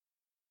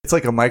It's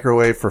like a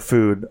microwave for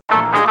food.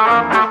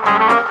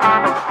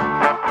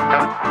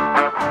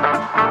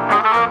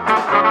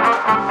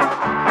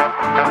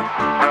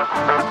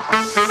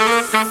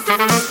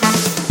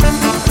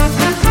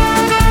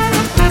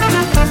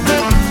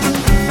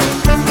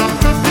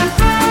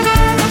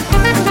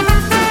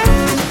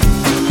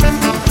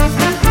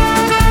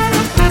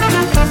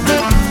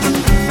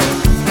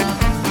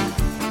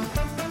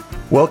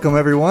 Welcome,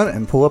 everyone,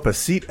 and pull up a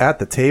seat at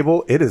the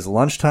table. It is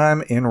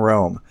lunchtime in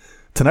Rome.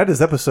 Tonight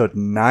is episode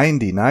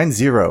 90,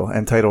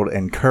 entitled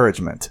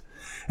Encouragement.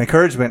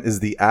 Encouragement is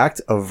the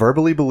act of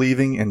verbally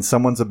believing in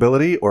someone's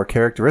ability or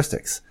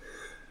characteristics.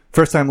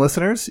 First-time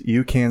listeners,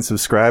 you can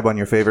subscribe on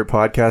your favorite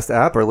podcast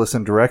app or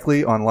listen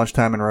directly on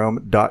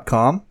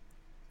lunchtimeinrome.com.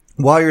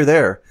 While you're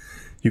there,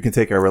 you can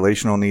take our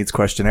relational needs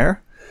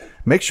questionnaire.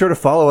 Make sure to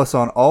follow us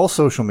on all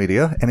social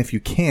media, and if you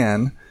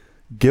can,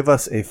 give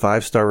us a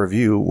 5-star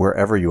review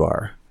wherever you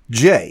are.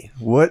 Jay,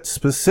 what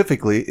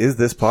specifically is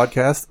this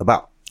podcast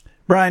about?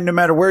 Brian, no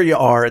matter where you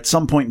are, at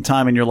some point in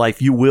time in your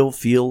life, you will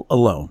feel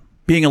alone.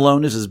 Being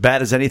alone is as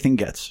bad as anything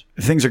gets.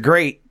 If things are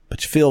great,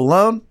 but you feel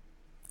alone,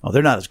 well,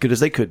 they're not as good as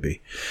they could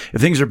be.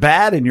 If things are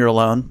bad and you're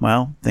alone,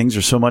 well, things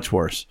are so much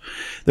worse.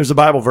 There's a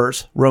Bible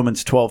verse,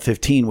 Romans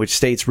 12:15, which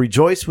states,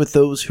 "Rejoice with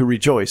those who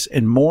rejoice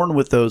and mourn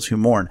with those who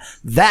mourn."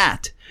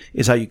 That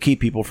is how you keep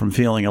people from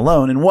feeling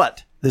alone, and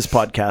what this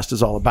podcast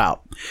is all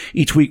about.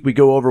 Each week we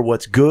go over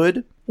what's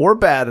good or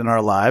bad in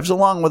our lives,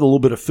 along with a little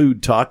bit of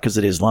food talk, because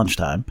it is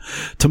lunchtime,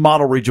 to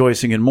model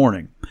rejoicing and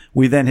mourning.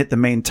 We then hit the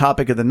main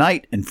topic of the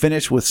night and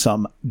finish with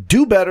some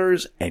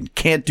do-betters and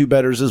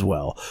can't-do-betters as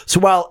well. So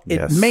while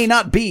it may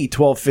not be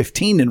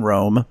 12:15 in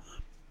Rome,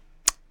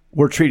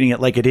 we're treating it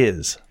like it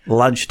is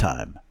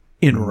lunchtime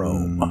in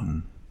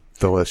Rome.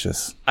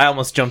 Delicious. I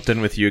almost jumped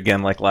in with you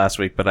again like last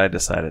week, but I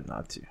decided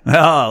not to.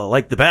 Oh,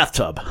 like the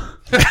bathtub.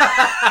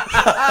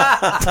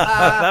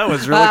 That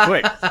was really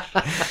quick.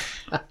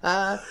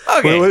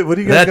 Okay. What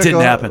do you guys That got didn't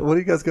going, happen. What do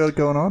you guys got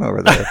going on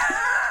over there?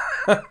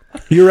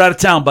 You were out of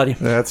town, buddy.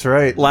 That's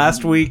right.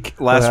 Last week,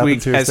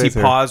 happened to your as he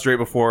stays paused right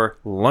before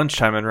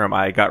lunchtime in Rome,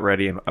 I got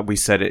ready and we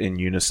said it in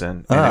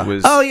unison, and it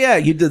was Oh, yeah,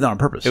 you did that on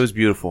purpose. it was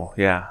beautiful.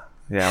 Yeah,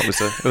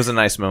 it was a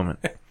nice moment.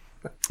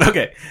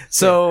 Okay,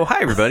 so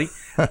hi everybody.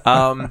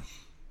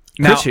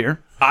 Chris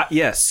here.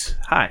 Yes,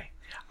 hi.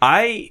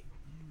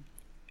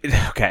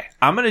 Okay,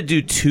 I'm going to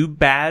do two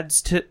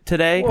bads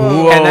today,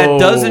 and that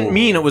doesn't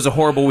mean it was a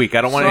horrible week.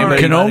 I don't want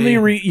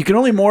anybody... You can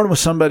only mourn with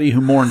somebody who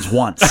mourns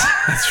once.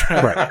 That's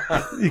right.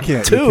 You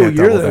can't. Two, you can't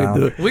you're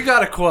double down. We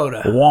got a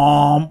quota.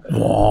 Womp,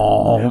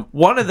 womp.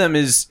 One of them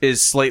is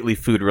slightly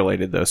food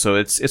related though, so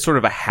it's sort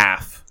of a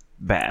half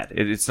bad.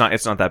 It's not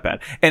that bad,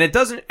 and it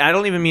doesn't. I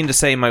don't even mean to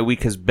say my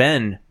week has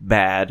been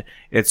bad.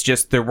 It's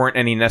just there weren't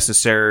any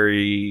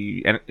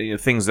necessary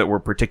things that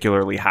were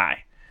particularly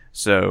high.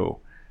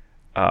 So,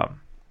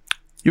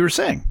 You were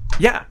saying.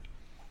 yeah.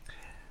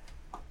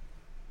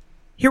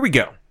 Here we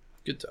go.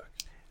 Good talk.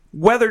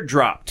 Weather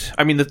dropped.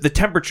 I mean, the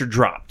temperature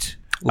dropped.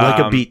 Like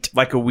a beat.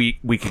 Like a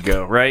week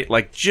ago, right?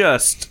 Like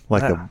just...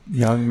 Like a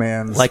young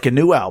man's... Like a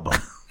new album.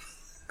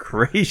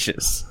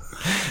 gracious.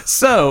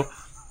 So,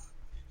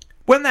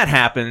 when that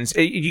happens,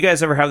 you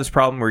guys ever have this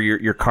problem where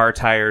your car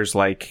tires,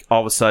 like, all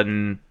of a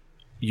sudden,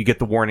 you get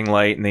the warning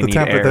light and they need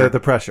air? The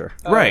pressure.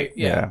 Right.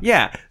 Yeah.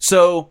 Yeah.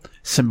 So,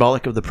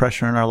 Symbolic of the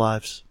pressure in our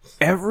lives.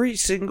 every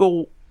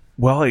single...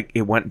 Well,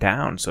 it went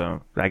down,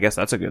 so I guess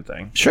that's a good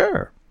thing.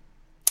 Sure.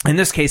 In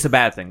this case, a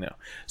bad thing, though.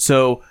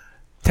 So,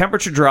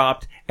 temperature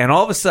dropped, and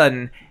all of a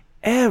sudden,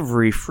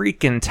 every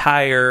freaking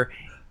tire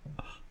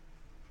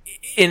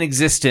in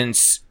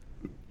existence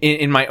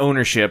in my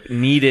ownership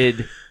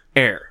needed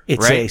air.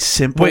 It's right? a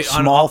simple, Wait,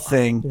 on small all-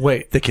 thing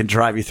wait. that can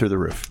drive you through the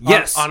roof.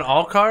 Yes. On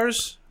all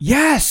cars?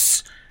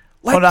 Yes.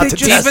 Like not they to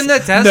just- Tesla. Even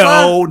the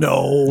Tesla?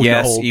 No.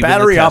 Yes, no. even the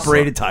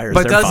Battery-operated tires.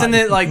 But they're doesn't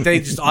fine. it, like, they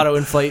just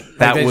auto-inflate? Like,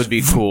 that they would be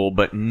just- cool,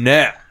 but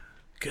no.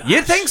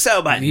 You'd think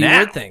so, but You no.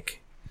 would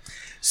think.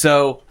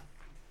 So,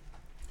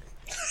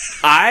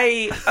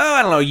 I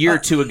don't know, a year or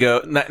two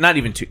ago, not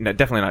even two, no,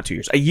 definitely not 2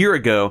 years. A year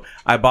ago,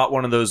 I bought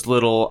one of those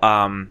little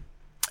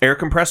air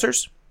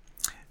compressors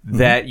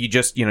that you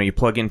just, you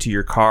plug into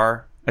your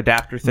car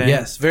adapter thing.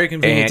 Yes, very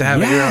convenient to have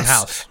at your own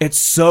house. It's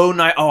so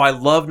nice. Oh, I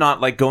love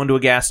not like going to a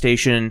gas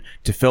station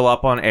to fill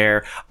up on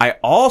air. I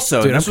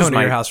also, Dude, I'm this was coming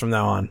to your house from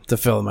now on to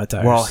fill my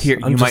tires. Well, here,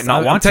 you might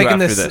not want to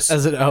taking after this.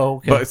 as an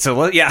okay. But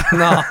so yeah,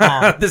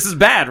 No. this is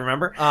bad.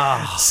 Remember?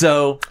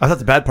 So I thought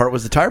the bad part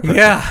was the tire pressure.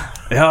 yeah,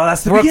 oh,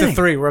 that's the we're beginning. up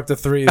to 3. We're up to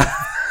 3.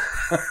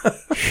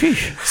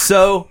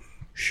 So,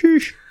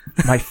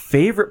 my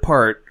favorite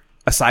part,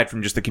 aside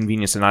from just the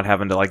convenience of not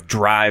having to like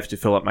drive to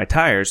fill up my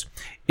tires,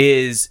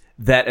 is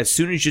that as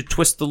soon as you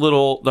twist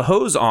the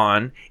hose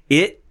on,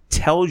 it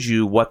tells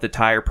you what the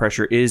tire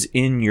pressure is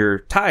in your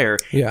tire,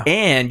 Yeah.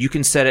 and you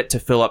can set it to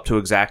fill up to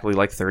exactly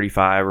like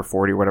 35 or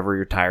 40 or whatever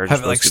your tires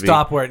Have are it like supposed to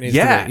stop be. where it needs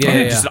Yeah, to be.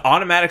 Yeah, just an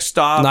automatic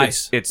stop.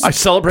 Nice. It's I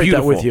celebrate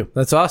beautiful. that with you.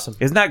 That's awesome.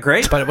 Isn't that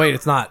great? But wait,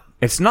 it's not.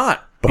 It's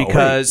not,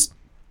 because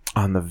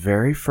on the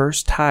very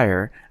first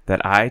tire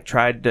that I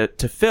tried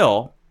to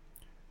fill,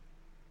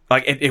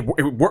 Like it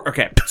worked.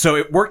 Okay, so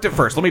it worked at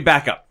first. Let me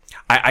back up.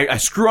 I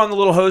screw on the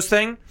little hose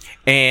thing,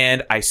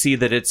 and I see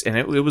that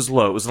it was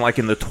low. It was like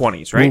in the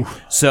 20s, right?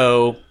 Ooh.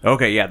 So,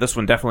 okay, yeah, this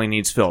one definitely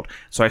needs filled.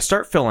 So I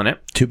start filling it.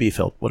 To be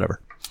filled,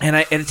 whatever. And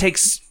it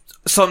takes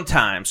some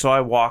time. So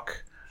I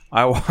walk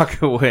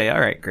away. All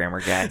right, grammar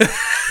guy.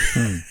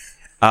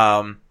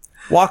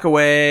 Walk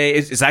away.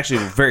 It's actually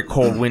a very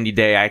cold, windy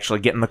day. I actually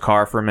get in the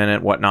car for a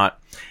minute, whatnot.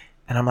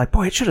 And I'm like,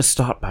 boy, it should have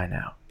stopped by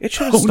now. It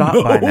should have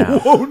stopped by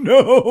now. Oh,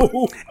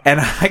 no. And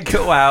I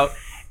go out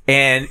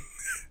and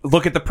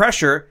look at the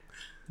pressure.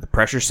 The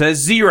pressure says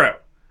 0.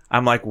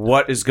 I'm like,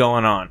 what is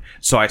going on?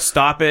 So I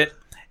stop it,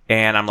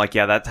 and I'm like,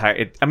 yeah, that tire.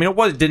 It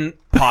didn't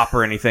pop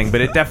or anything,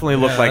 but it definitely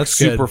looked like that's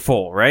super good.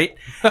 full, right?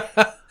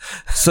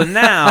 So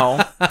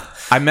now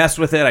I mess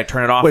with it. I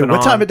turn it off. Wait, and what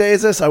on. time of day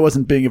is this? I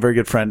wasn't being a very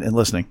good friend and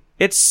listening.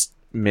 It's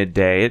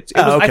midday. It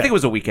Oh, was, okay. I think it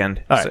was a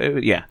weekend. All right. So,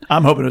 yeah.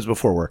 I'm hoping it was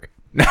before work.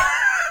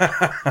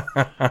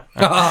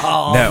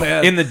 Oh, No,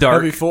 man. in the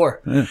dark.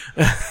 Before.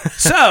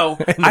 So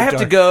I have to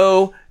dark.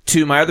 go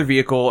to my other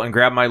vehicle and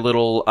grab my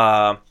little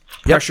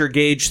pressure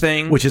gauge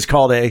thing. Which is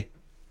called a...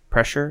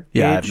 pressure?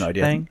 Yeah, I have gauge no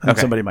idea. Thing? I think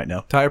Okay. somebody might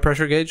know. Tire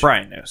pressure gauge?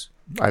 Brian knows.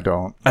 I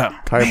don't. Oh.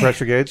 Tire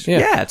pressure gauge? Yeah.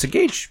 Yeah, it's a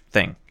gauge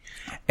thing.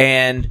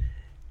 And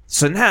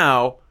so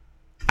now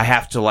I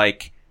have to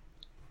like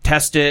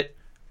test it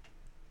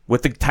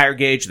with the tire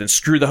gauge, then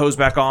screw the hose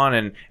back on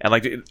and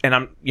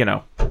I'm,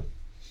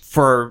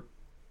 for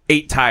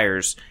 8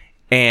 tires,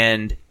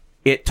 and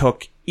it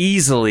took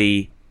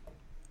easily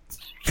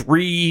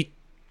 3-4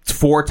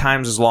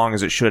 times as long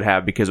as it should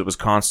have because it was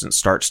constant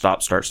start,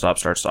 stop, start, stop,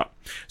 start, stop.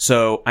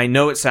 So I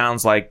know it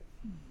sounds like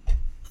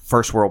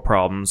first world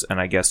problems, and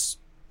I guess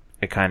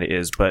it kind of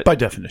is, but By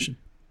definition.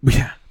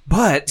 yeah,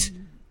 but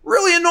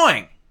really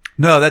annoying.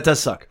 No, that does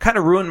suck. Kind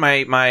of ruined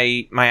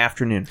my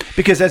afternoon.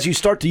 Because as you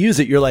start to use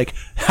it, you're like,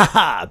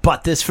 haha,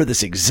 bought this for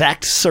this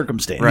exact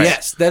circumstance. Right.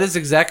 Yes, that is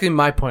exactly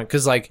my point.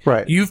 Because,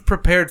 Right. you've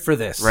prepared for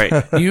this. Right.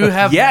 You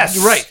have. Yes.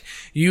 Right.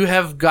 You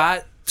have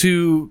got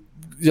to,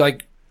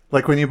 like,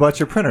 Like when you bought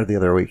your printer the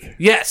other week.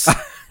 yes.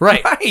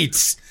 Right.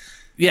 Right.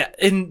 Yeah.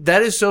 And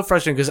that is so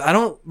frustrating because I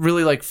don't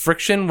really like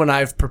friction when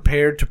I've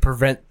prepared to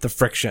prevent the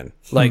friction.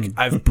 Like,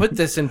 I've put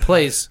this in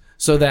place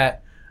so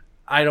that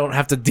I don't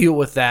have to deal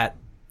with that,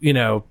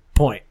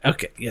 point.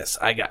 Okay. Yes,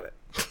 I got it.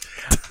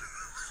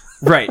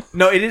 Right.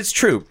 No, it is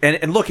true.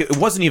 And look, it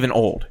wasn't even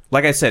old.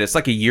 Like I said, it's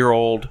like a year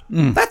old.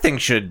 That thing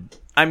should.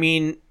 I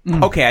mean,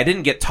 okay, I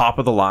didn't get top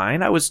of the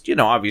line. I was,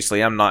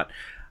 obviously, I'm not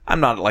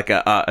like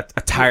a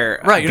tire.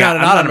 Right, you're guy. not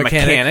an I'm auto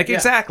mechanic. Yeah.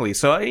 Exactly.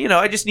 So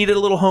I just needed a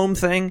little home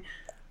thing.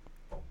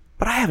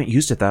 But I haven't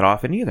used it that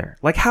often either.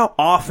 Like, how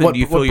often do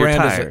you fill your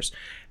brand is it? tires?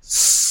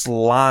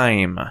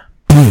 Slime.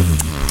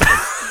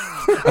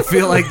 I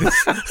feel like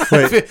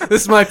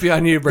this might be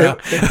on you, bro.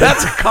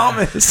 That's a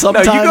common.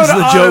 Sometimes No, you go to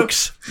the auto-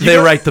 jokes, they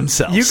write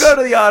themselves. You go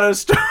to the auto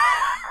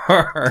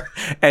store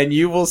and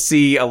you will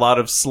see a lot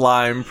of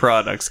slime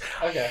products.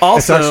 Okay.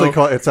 Also,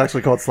 It's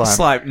actually called slime.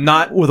 slime.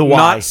 Not With a Y.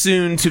 Not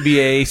soon to be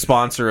a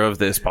sponsor of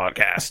this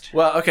podcast.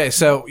 Well, okay,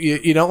 so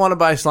you don't want to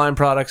buy slime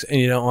products and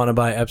you don't want to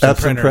buy Epson, Epson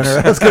printers.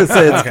 printer. I was going to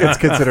say it's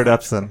considered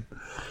Epson.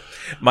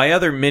 My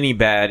other mini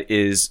bad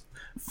is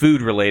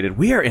food related.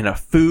 We are in a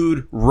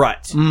food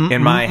rut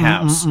in my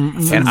house,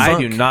 and I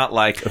do not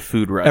like a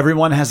food rut.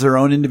 Everyone has their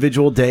own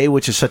individual day,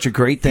 which is such a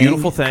great thing.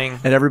 Beautiful thing.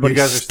 And everybody's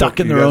You guys are stuck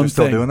still, in you their guys own are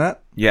still thing. doing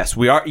that? Yes,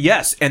 we are.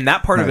 Yes, and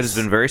that part of it Nice.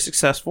 has been very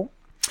successful.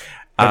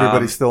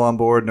 Everybody's still on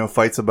board. No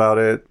fights about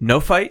it. No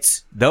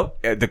fights. Nope.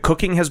 The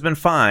cooking has been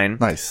fine.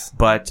 Nice.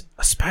 But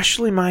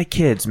especially my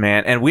kids,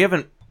 man. And we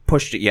haven't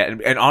pushed it yet.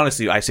 And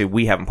honestly, I say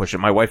we haven't pushed it.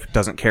 My wife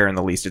doesn't care in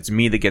the least. It's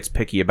me that gets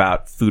picky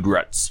about food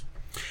ruts.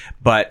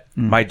 But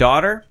my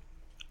daughter,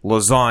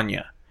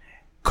 lasagna.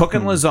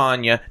 Cooking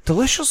lasagna.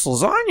 Delicious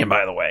lasagna,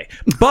 by the way.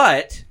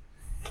 But,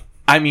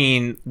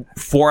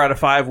 4 out of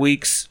 5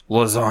 weeks,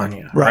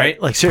 lasagna. Right?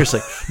 Like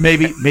seriously,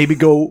 maybe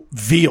go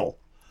veal.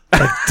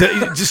 Like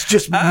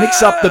just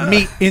mix up the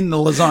meat in the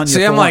lasagna.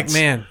 See, for I'm like, once.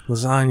 man,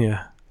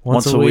 lasagna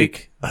once Once a a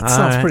week. That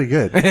sounds pretty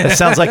good. I That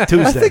sounds like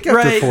Tuesday. think after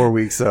Right. 4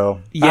 weeks,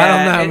 though. Yeah, I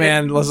don't know, and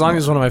man. Lasagna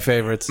is one of my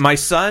favorites. My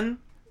son,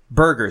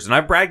 burgers. And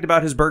I've bragged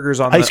about his burgers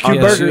on Ice cube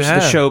the burgers? the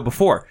You show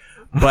before.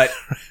 But,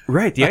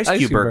 right, the ice Ice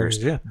cube cube burgers.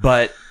 burgers, yeah.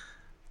 But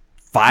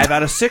 5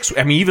 out of 6,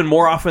 even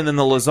more often than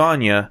the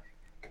lasagna,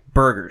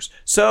 burgers.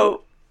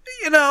 So,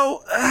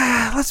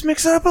 let's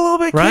mix it up a little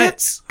bit, right?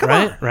 kids. Come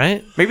on.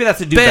 Right? Maybe that's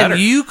to do Ben, better.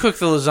 you cook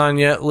the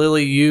lasagna.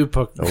 Lily, you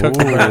cook the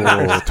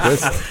burgers.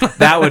 Twist.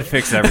 That would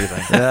fix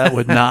everything. That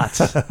would not.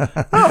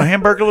 Oh,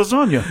 hamburger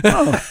lasagna.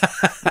 Oh.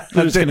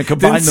 I'm just going to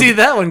combine Didn't see them.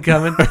 that one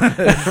coming.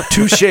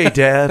 Touche,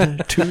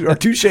 Dad.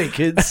 Touche,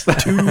 kids.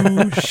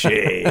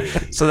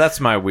 Touche. So that's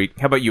my week.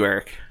 How about you,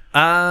 Eric?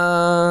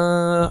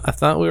 I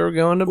thought we were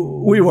going to.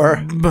 We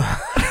were. We were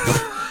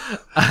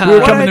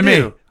What'd coming I to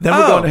do? me. Then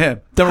we're going to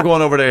him. Then we're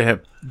going over to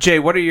him. Jay,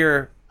 what are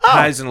your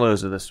highs and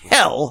lows of this week?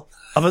 Hell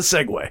of a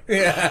segue.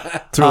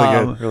 It's really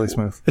good. Really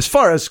smooth. As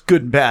far as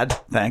good and bad,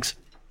 thanks.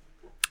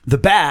 The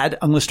bad,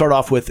 I'm going to start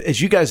off with, as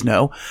you guys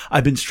know,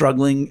 I've been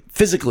struggling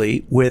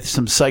physically with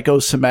some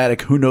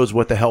psychosomatic who knows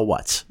what the hell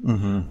what's.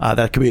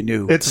 That could be a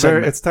new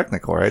segment. It's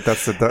technical, right?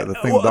 That's the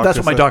thing. Well, that's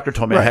what my said. doctor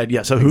told me I had.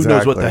 Yeah. So who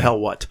knows what the hell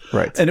what?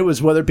 Right. And it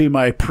was whether it be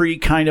my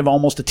kind of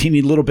almost a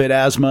teeny little bit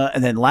asthma.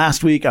 And then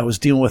last week I was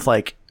dealing with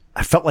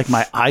I felt like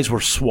my eyes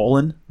were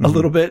swollen a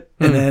little bit.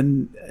 And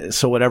then,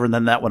 so whatever. And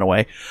then that went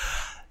away.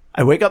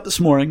 I wake up this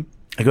morning,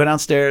 I go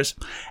downstairs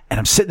and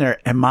I'm sitting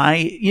there and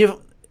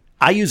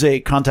I use a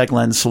contact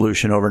lens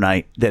solution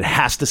overnight that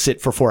has to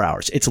sit for 4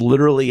 hours. It's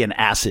literally an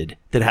acid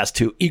that has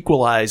to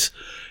equalize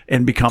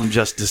and become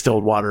just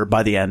distilled water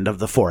by the end of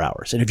the 4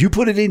 hours. And if you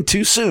put it in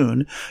too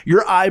soon,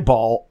 your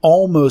eyeball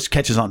almost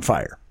catches on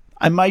fire.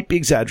 I might be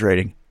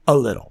exaggerating a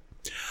little.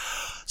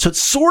 So it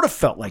sort of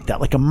felt like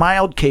that, like a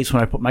mild case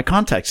when I put my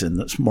contacts in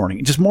this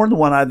morning. Just more in the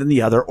one eye than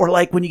the other. Or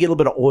like when you get a little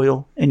bit of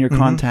oil in your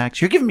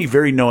contacts. You're giving me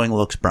very knowing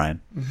looks,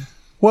 Brian.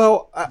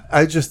 Well,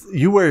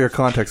 you wear your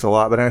contacts a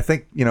lot, but I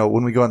think,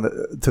 when we go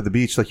to the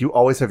beach, like you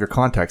always have your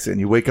contacts in.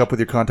 You wake up with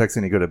your contacts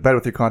in, you go to bed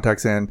with your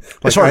contacts in.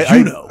 Like, as far as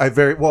you know.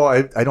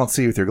 I don't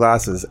see you with your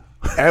glasses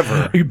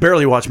ever. You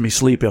barely watch me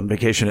sleep on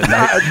vacation at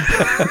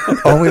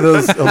night. only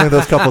those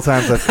couple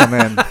times I've come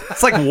in.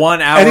 It's like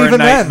 1 hour And even a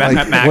night then,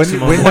 like,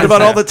 maximum. What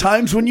about all the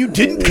times when you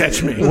didn't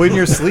catch me? When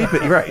you're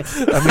sleeping, right.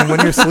 I mean, when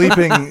you're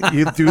sleeping,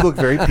 you do look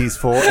very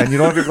peaceful and you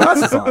don't have your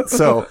glasses on.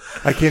 So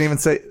I can't even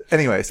say,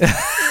 anyways.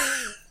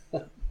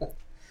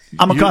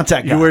 I'm a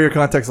contact guy. You wear your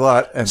contacts a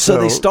lot. And so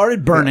they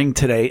started burning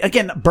today.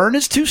 Again, burn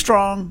is too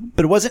strong,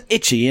 but it wasn't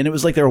itchy. And it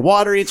was like they were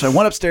watery. So I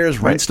went upstairs,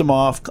 rinsed them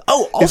off.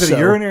 Oh, also. Is it a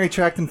urinary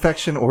tract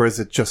infection or is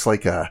it just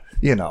like I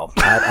don't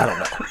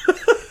know.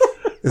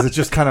 Is it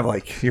just kind of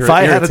like you're if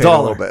I had a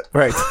dollar. little bit?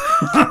 Right.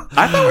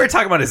 I thought we were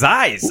talking about his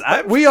eyes.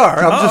 We are.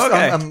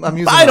 Okay. I'm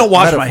using I don't a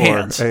wash my metaphor,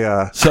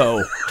 hands.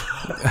 So,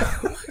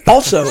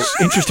 also,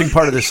 interesting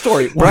part of this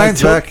story.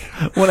 Brian's back.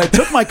 When I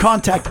took my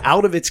contact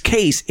out of its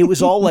case, it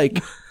was all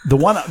like the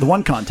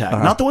one contact,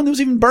 not the one that was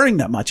even burning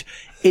that much.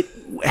 It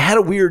had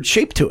a weird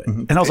shape to it.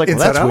 And I was like, well,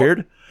 that's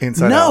weird.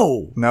 Inside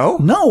out? No?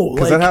 No.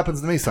 Because that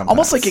happens to me sometimes.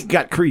 Almost like it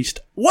got creased.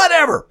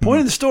 Whatever. Point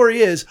of the story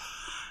is,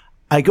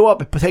 I go up,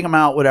 take them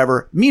out,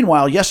 whatever.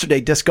 Meanwhile,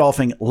 yesterday, disc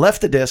golfing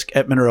left the disc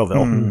at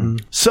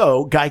Monroeville.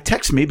 So, guy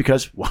texts me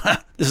because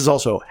this is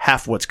also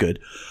half what's good.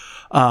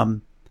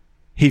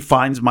 He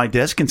finds my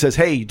disc and says,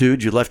 hey,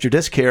 dude, you left your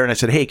disc here. And I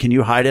said, hey, can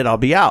you hide it? I'll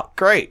be out.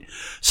 Great.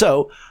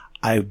 So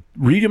I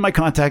read in my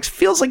contacts.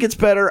 Feels like it's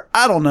better.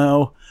 I don't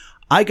know.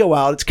 I go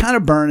out. It's kind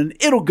of burning.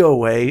 It'll go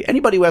away.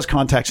 Anybody who has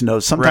contacts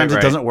knows sometimes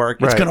it doesn't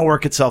work. It's going to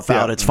work itself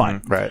out. It's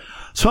fine. Right.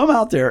 So I'm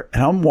out there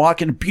and I'm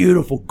walking a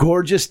beautiful,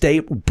 gorgeous day,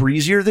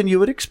 breezier than you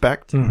would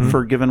expect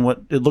for given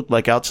what it looked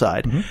like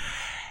outside.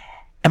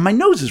 And my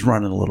nose is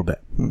running a little bit.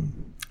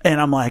 And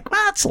I'm like,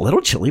 well, it's a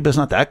little chilly, but it's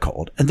not that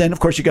cold. And then,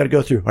 of course, you got to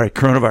go through, all right,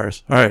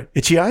 coronavirus. All right,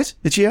 itchy eyes?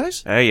 Itchy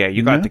eyes? Oh, yeah,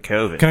 you got the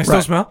COVID. Can I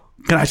still smell?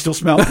 Can I still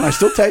smell? Can I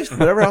still taste?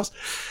 Whatever else.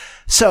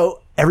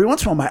 So every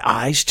once in a while, my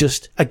eyes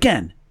just,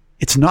 again,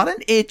 it's not an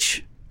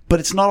itch,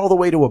 but it's not all the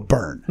way to a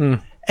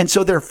burn. And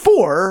so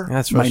therefore,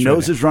 my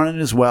nose is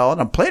running as well.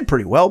 And I'm playing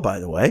pretty well, by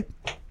the way.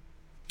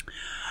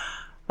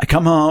 I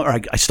come home, or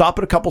I stop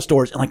at a couple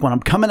stores. And like when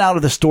I'm coming out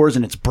of the stores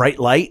and it's bright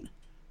light,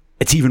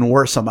 it's even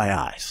worse on my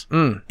eyes.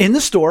 In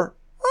the store,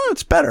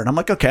 it's better. And I'm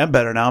like, okay, I'm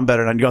better now. And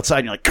you go outside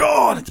and you're like,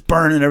 God, it's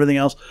burning and everything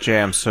else. Jay,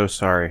 I'm so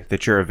sorry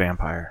that you're a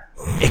vampire.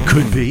 It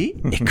could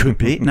be. It could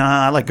be.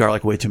 Nah, I like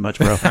garlic way too much,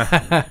 bro.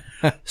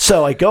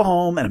 So I go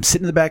home and I'm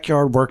sitting in the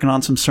backyard working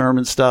on some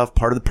sermon stuff,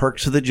 part of the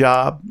perks of the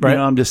job. Right.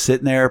 I'm just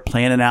sitting there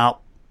planning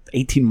out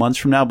 18 months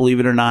from now, believe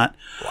it or not.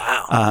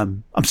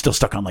 Wow. I'm still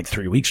stuck on like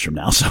 3 weeks from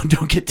now, so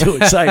don't get too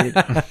excited.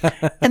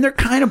 And they're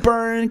kind of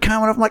burning,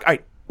 I'm like, all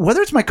right,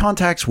 whether it's my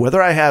contacts,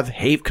 whether I have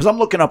hay, because I'm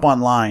looking up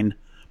online,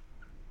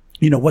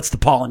 what's the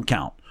pollen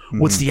count?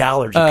 What's the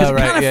allergy? Because it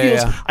kind of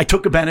feels, I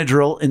took a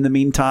Benadryl in the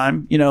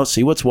meantime,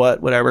 see what's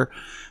what, whatever.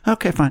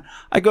 Okay, fine.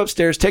 I go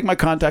upstairs, take my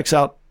contacts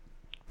out,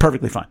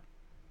 perfectly fine.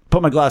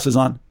 Put my glasses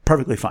on,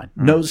 perfectly fine.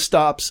 Nose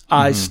stops,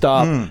 eyes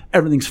stop,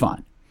 everything's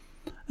fine.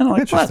 And I'm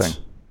like, well,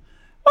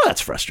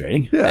 that's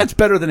frustrating. Yeah. That's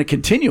better than it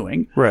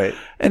continuing. Right.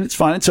 And it's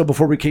fine. And so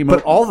before we came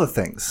But all the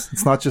things.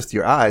 It's not just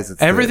your eyes.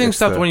 It's everything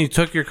stopped when you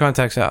took your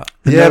contacts out.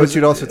 Yeah, but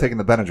you'd also taken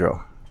the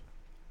Benadryl.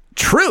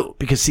 True.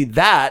 Because see,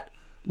 that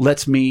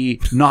lets me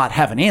not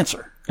have an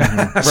answer.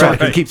 So I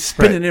can keep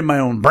spinning in my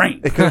own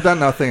brain. It could have done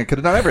nothing. It could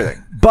have done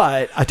everything.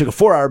 But I took a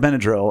 4-hour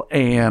Benadryl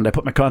and I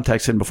put my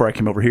contacts in before I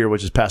came over here,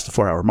 which is past the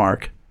 4-hour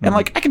mark. And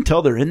I can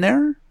tell they're in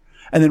there.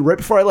 And then right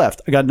before I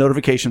left, I got a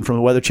notification from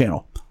the Weather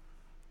Channel.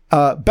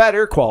 Bad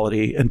air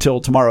quality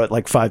until tomorrow at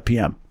like 5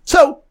 p.m.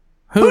 So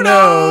who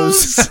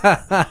knows?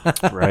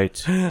 Right.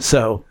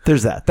 So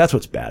there's that. That's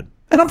what's bad.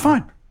 And I'm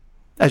fine,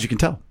 as you can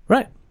tell.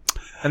 Right.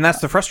 And that's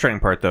the frustrating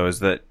part, though, is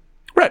that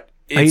I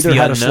it's either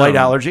the had a unknown. slight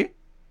allergy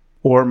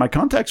or my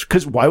contacts,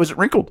 because why was it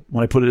wrinkled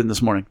when I put it in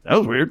this morning? That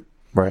was weird.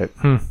 Right.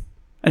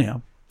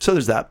 Anyhow, so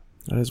there's that.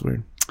 That is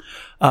weird.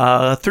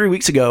 3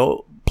 weeks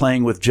ago,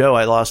 playing with Joe,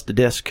 I lost the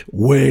disc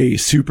way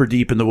super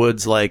deep in the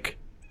woods, like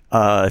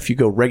if you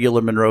go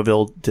regular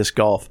Monroeville disc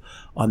golf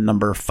on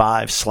number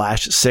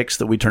 5/6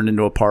 that we turned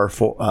into a par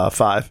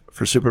 5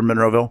 for Super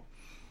Monroeville,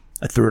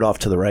 I threw it off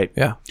to the right.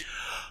 Yeah.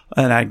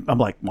 And I'm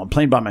like, well, I'm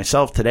playing by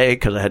myself today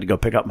because I had to go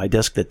pick up my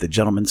disc that the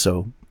gentleman.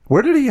 So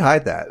Where did he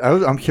hide that?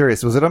 I'm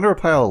curious. Was it under a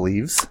pile of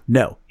leaves?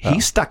 no, he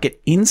stuck it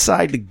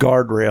inside the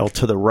guardrail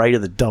to the right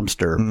of the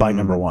dumpster by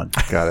number 1.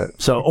 Got it.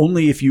 So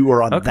only if you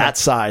were on that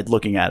side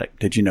looking at it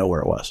did you know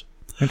where it was.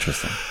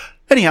 Interesting.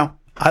 Anyhow,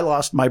 I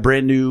lost my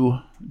brand new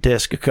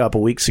disc a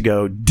couple weeks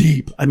ago,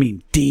 deep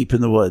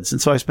in the woods. And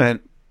so I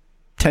spent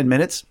 10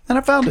 minutes and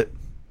I found it.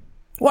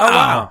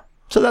 Wow.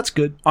 So that's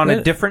good. On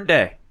a different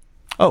day.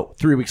 Oh,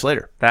 3 weeks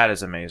later. That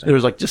is amazing. There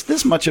was like just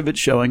this much of it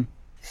showing.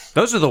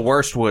 Those are the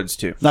worst woods,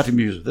 too. Not to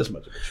be used with this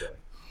much of it showing.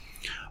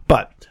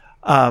 But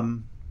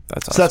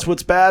That's awesome. so that's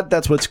what's bad.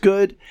 That's what's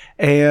good.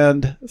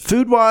 And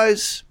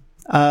food-wise,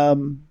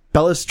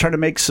 Bella's trying to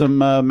make some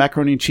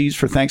macaroni and cheese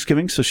for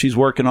Thanksgiving, so she's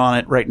working on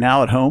it right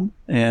now at home.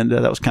 And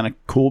that was kind of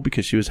cool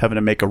because she was having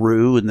to make a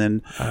roux and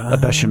then a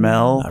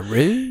bechamel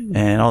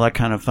and all that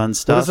kind of fun What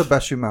stuff. is a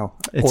bechamel?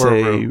 It's or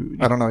a- roux?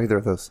 I don't know either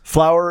of those.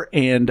 Flour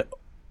and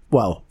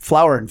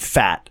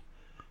fat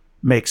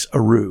makes a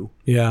roux,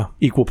 Yeah.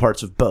 equal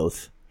parts of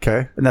both.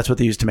 Okay. And that's what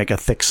they use to make a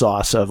thick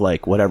sauce of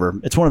like whatever.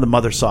 It's one of the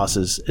mother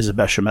sauces is a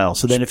bechamel.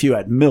 So then if you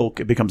add milk,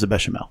 it becomes a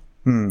bechamel.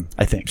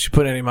 I think. Did you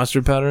put any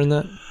mustard powder in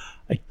that?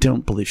 I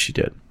don't believe she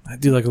did. I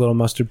do like a little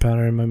mustard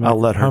powder in my I'll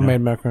let her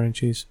homemade macaroni and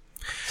cheese.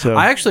 So,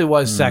 I actually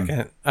was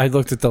second. I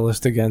looked at the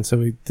list again, so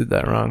we did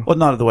that wrong. well,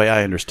 not the way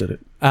I understood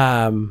it.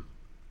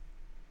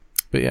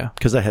 But yeah.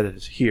 Because I had it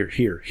as here,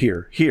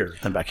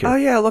 then back here. Oh,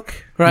 yeah,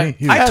 look. Right.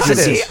 You. I Yes, it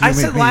see. is. I You,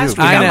 said me, last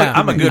you. week I know.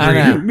 I'm a good I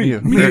know. reader. Me, you.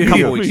 There are a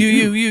couple weeks.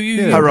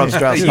 You. Hi, Rob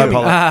Strauss. Hi,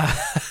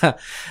 Paula.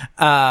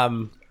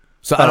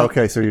 So I don't,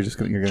 Okay, so you're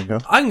gonna go?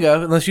 I can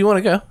go unless you want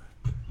to go.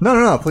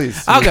 No,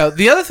 please. I'll go.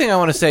 The other thing I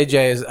want to say,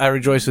 Jay, is I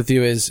rejoice with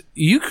you is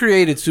you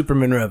created Super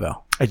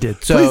Monroeville. I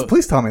did. So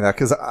Please tell me that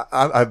because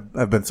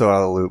I've been so out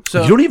of the loop.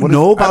 So- you don't even What is-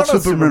 know I about don't know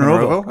Super Super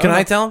Monroeville? Monroeville. can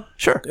I tell him?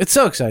 Sure. It's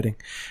so exciting.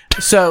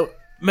 So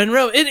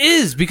Monroe, it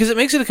is because it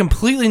makes it a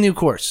completely new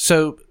course.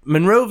 So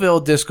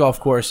Monroeville Disc Golf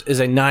Course is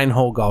a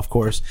 9-hole golf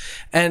course,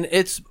 and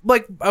it's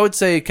like I would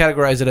say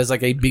categorize it as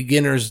like a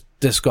beginner's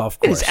disc golf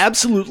It course. is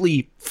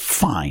absolutely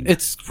fine.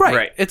 It's right.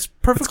 Right. It's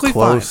perfectly fine.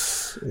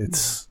 Close.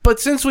 It's But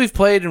since we've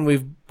played and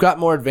we've got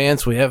more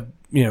advanced, we have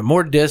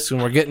more discs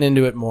and we're getting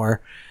into it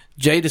more.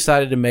 Jay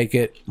decided to make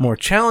it more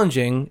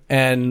challenging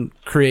and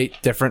create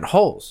different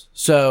holes.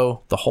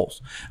 So the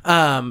holes.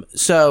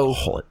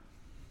 So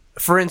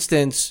for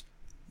instance,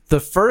 the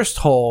first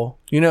hole,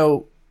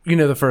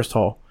 the first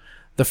hole.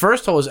 The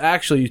first hole is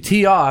actually you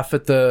tee off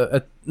at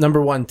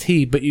number 1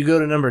 tee, but you go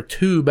to number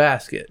 2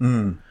 basket.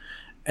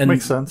 And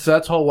Makes sense. So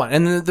that's hole 1.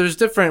 And then there's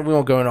different, we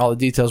won't go into all the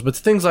details, but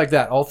things like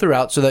that all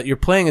throughout so that you're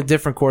playing a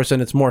different course and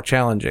it's more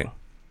challenging.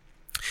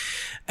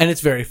 And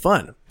it's very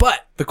fun.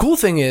 But the cool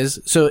thing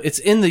is, so it's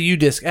in the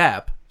UDisc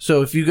app.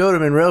 So if you go to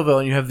Monroeville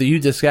and you have the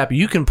UDisc app,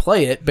 you can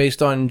play it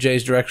based on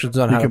Jay's directions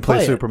on you how can to play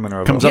play it. Super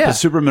Monroeville. Comes Yeah. up as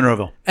Super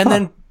Monroeville. And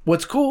then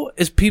what's cool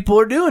is people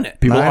are doing it.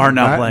 People are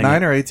now nine, playing.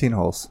 9 it. or 18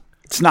 holes.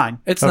 It's 9.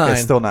 It's Okay, 9.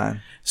 still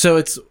 9. So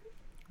it's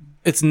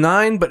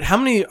 9, but how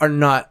many are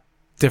not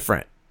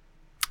different?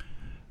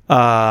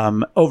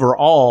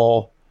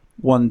 Overall,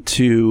 1,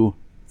 2,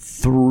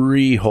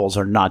 3 holes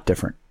are not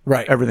different.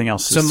 Right. Everything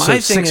else is So my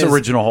thing 6 is-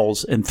 original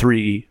holes and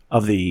 3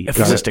 of the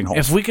existing holes.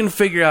 If we can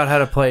figure out how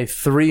to play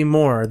 3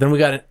 more, then we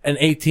got an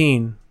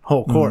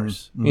 18-hole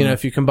course.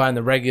 If you combine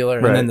the regular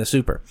and Right. then the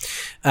super.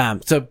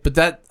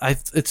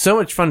 It's so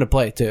much fun to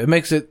play too. It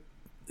makes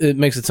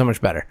it so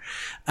much better.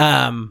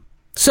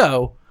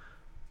 So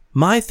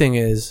my bad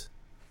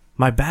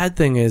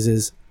thing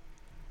is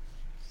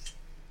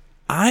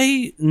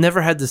I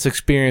never had this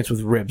experience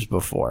with ribs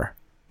before.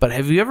 But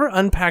have you ever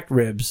unpacked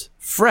ribs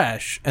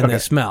fresh and they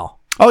smell?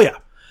 oh, yeah.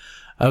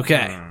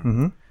 Okay.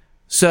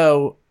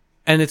 So,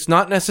 and it's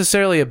not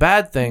necessarily a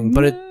bad thing,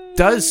 but it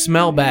does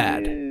smell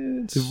bad.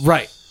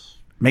 Right.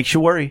 Makes you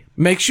worry.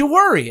 Makes you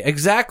worry.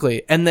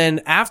 Exactly. And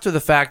then after the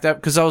fact,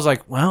 because I was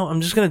like, well,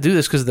 I'm just going to do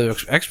this because the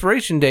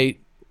expiration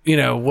date,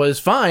 was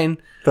fine,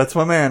 That's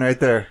my man right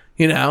there.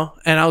 and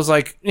I was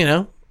like,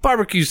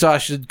 barbecue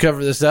sauce should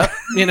cover this up,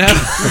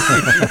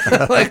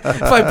 like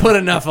if I put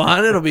enough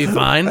on, it'll be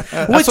fine,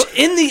 which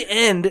in the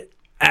end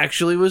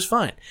actually was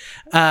fine.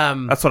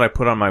 That's what I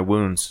put on my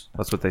wounds.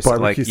 That's what they say. Like,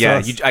 Barbecue yeah,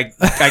 sauce.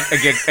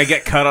 I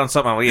get cut on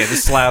something. I'm like, yeah,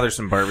 just slather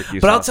some barbecue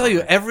sauce. But I'll tell on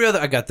you, it.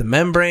 I got the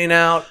membrane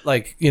out,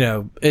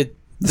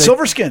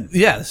 Silver skin.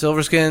 Yeah, the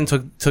silver skin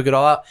took it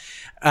all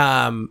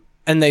out,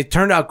 and they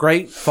turned out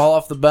great. Fall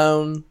off the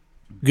bone,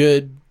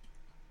 good,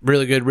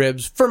 really good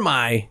ribs from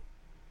my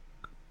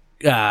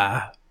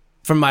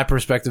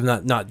perspective.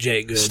 Not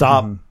Jay good.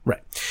 Stop.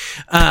 Right.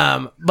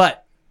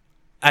 But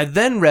I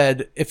then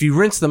read if you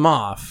rinse them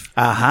off,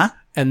 Uh-huh.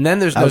 and then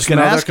there's I no was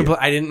gonna smell. ask you.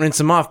 I didn't rinse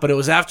them off, but it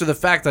was after the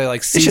fact. I You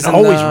should seasoned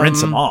always them. rinse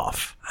them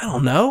off. I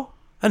don't know.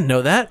 I didn't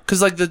know that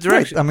because like the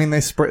direction. Right. I mean, they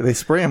spray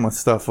them with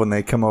stuff when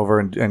they come over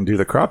and do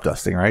the crop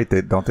dusting, right?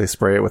 Don't they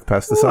spray it with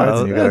pesticides? Well,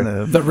 and you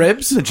gotta, The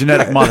ribs, the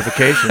genetic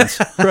modifications.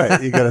 right.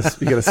 You gotta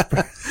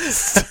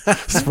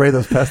spray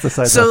those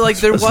pesticides. So on. like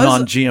there Those was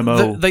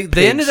non-GMO They pigs.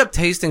 ended up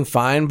tasting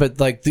fine, but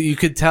like you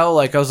could tell.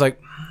 Like I was like,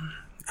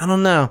 I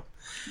don't know.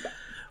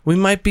 We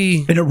might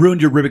be And it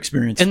ruined your rib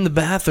experience. in the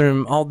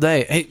bathroom all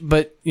day. Hey,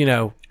 but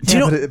Yeah,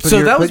 but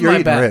so that was you're my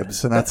eating bad.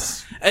 ribs, and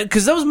that's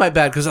Because that was my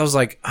bad. Because I was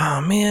like,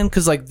 oh man,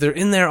 because like they're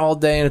in there all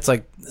day, and it's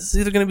like this is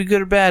either gonna be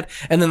good or bad.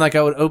 And then like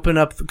I would open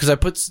up because I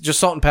put just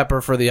salt and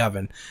pepper for the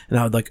oven, and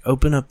I would like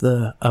open up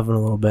the oven a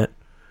little bit.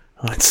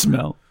 It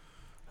smell.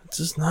 It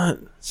does not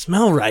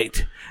smell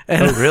right.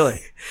 And Oh,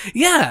 really?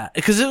 yeah,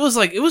 because it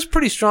was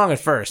pretty strong at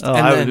first. Oh,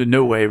 and I then, would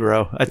no way,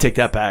 bro. I take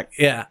that back.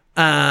 yeah.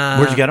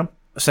 Where'd you get them?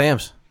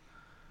 Sam's.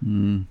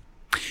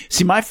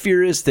 See, my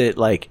fear is that,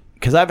 like,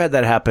 because I've had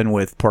that happen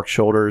with pork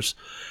shoulders,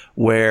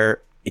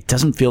 where it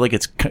doesn't feel like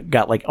it's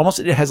got like almost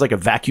it has like a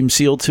vacuum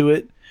seal to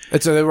it.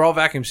 They were all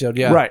vacuum sealed.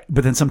 Yeah. Right.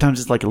 But then sometimes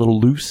it's like a little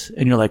loose,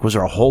 and you're like, was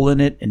there a hole in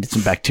it? And did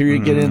some bacteria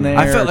get in there?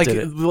 I felt like Did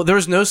it- there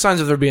was no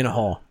signs of there being a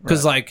hole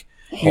because like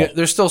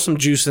there's still some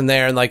juice in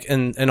there and like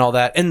and all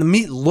that, and the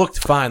meat looked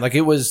fine. Like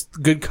it was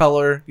good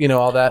color,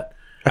 all that.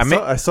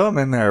 I saw them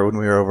in there when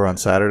we were over on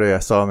Saturday. I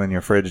saw them in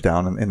your fridge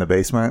down in the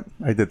basement.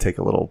 I did take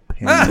a little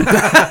pin.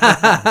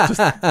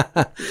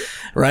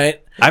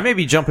 Right? I may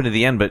be jumping to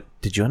the end, but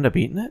did you end up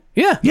eating it?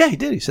 Yeah. yeah, he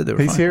did. He said they were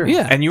He's fine. here.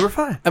 Yeah. And you were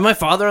fine. And my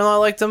father-in-law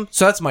liked them,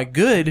 so that's my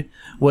good.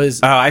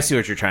 Was Oh, I see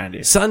what you're trying to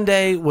do.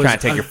 Sunday was Trying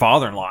to take your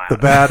father-in-law The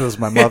out. bad was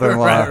my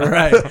mother-in-law.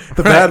 right.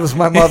 The bad was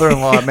my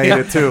mother-in-law. I made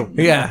it too.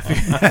 Yeah.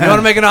 If you want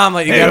to make an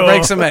omelet, you got to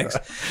break some eggs.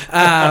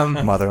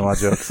 Mother-in-law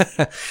jokes.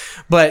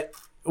 But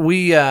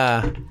we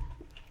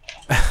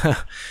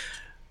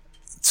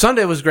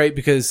Sunday was great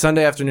because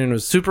Sunday afternoon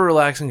was super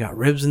relaxing. Got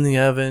ribs in the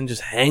oven,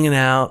 just hanging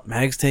out.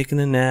 Mag's taking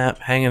a nap,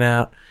 hanging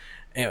out,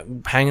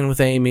 hanging with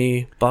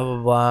Amy. Blah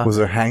blah blah. Was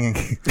there hanging?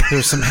 There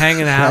was some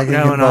hanging out Hanging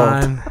going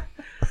involved. on.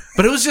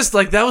 But it was just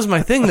like that was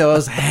my thing though. I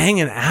was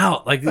hanging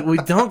out. Like we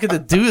don't get to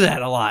do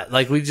that a lot.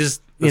 Like we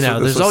just This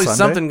there's was always Sunday?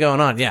 something going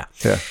on. Yeah.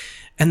 Yeah.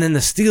 And then the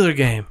Steeler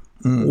game.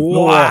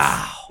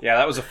 Wow. Yeah,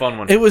 that was a fun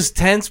one. It was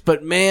tense,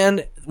 but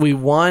man, we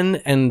won,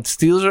 and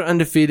Steelers are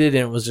undefeated,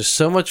 and it was just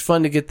so much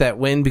fun to get that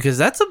win because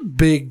that's a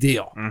big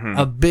deal.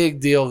 A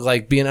big deal,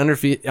 like being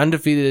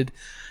undefeated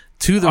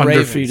to the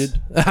Undefeated.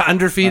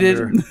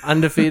 Ravens.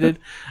 Undefeated.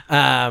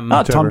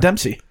 Tom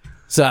Dempsey.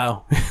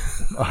 So,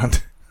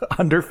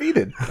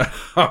 Undefeated.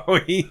 Oh,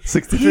 he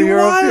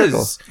 63-year-old vehicle.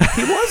 was.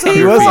 He was.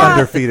 He was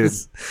undefeated,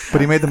 but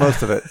he made the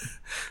most of it.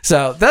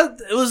 so that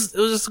it was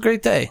just a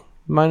great day,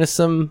 minus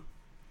some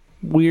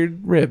weird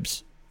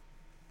ribs.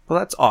 Well,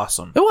 that's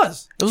awesome. It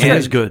was. It was And it great.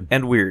 was good.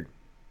 And weird.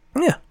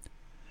 Yeah.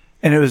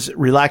 And it was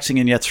relaxing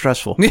and yet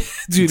stressful.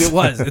 Dude, it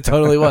was. It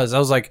totally was. I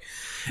was like,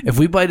 if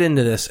we bite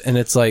into this and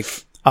it's like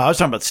I was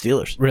talking about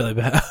Steelers. really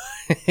bad.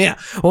 Yeah.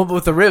 Well, but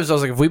with the ribs, I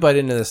was like, if we bite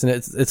into this and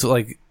it's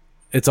like,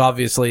 it's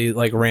obviously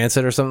like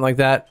rancid or something like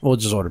that, we'll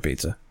just order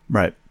pizza.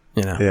 Right.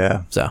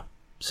 Yeah. So,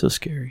 So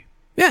scary.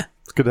 yeah.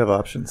 It's good to have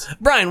options.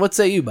 Brian, what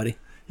say you, buddy?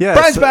 Yeah.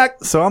 Brian's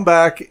back. So I'm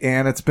back,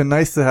 and it's been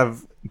nice to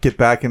get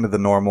back into the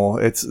normal.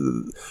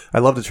 I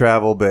love to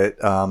travel, but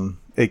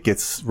it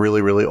gets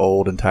really, really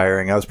old and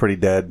tiring. I was pretty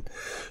dead,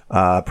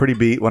 pretty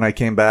beat when I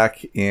came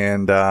back,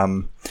 and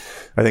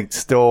I think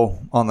still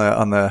on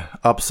the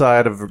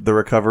upside of the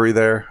recovery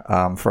there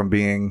from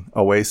being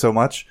away so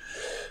much.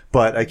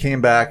 But I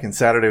came back, and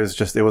Saturday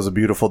was a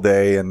beautiful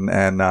day, and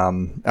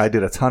I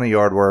did a ton of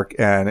yard work,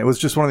 and it was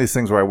just one of these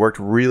things where I worked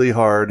really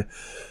hard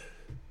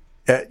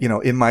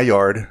in my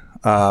yard.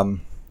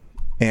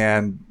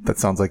 And that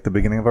sounds like the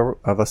beginning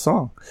of a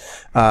song.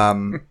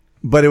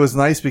 But it was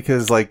nice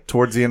because like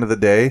towards the end of the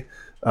day,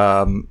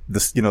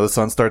 the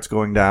sun starts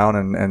going down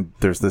and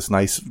there's this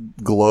nice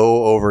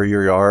glow over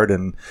your yard.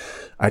 And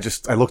I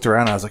looked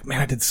around and I was like,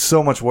 man, I did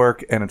so much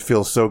work and it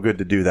feels so good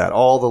to do that.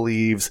 All the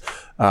leaves,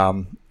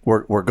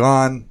 were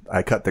gone.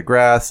 I cut the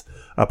grass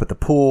up at the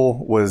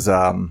pool was,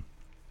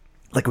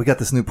 like we got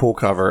this new pool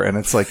cover, and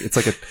it's like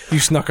a. You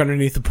snuck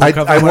underneath the pool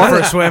cover and went for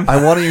a swim.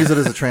 I want to use it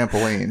as a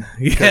trampoline.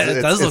 Yeah,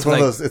 it does it's look one like-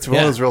 of those. It's one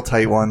of those real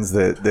tight ones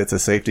that's a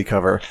safety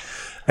cover,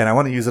 and I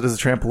want to use it as a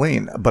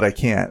trampoline, but I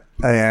can't.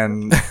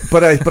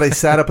 But I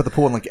sat up at the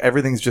pool and like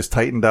everything's just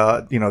tightened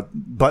up,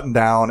 buttoned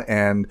down,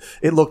 and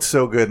it looked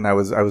so good. And I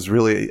was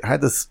really I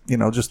had this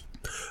just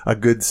a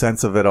good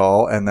sense of it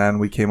all. And then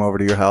we came over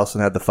to your house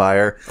and had the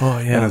fire. Oh,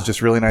 yeah. and it was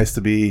just really nice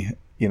to be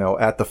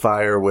at the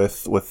fire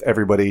with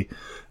everybody.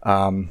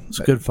 It's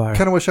a good fire.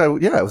 Kind of wish it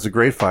was a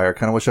great fire.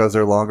 Kind of wish I was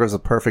there longer. It was a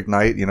perfect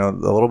night. A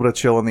little bit of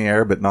chill in the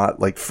air, but not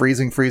like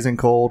freezing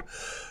cold.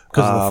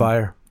 Because of the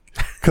fire.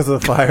 Because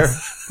of the fire.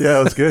 Yeah,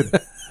 it was good.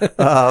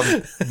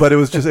 But it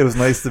was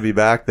nice to be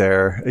back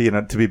there,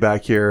 to be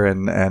back here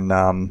and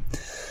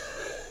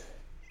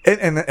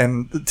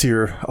to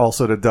your,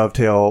 also to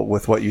dovetail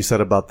with what you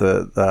said about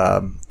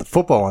the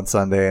football on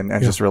Sunday and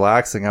just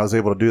relaxing. I was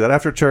able to do that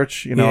after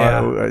church. It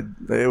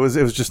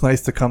was just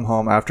nice to come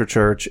home after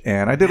church,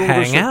 and I did a little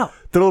Hang out.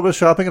 did a little bit of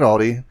shopping at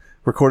Aldi.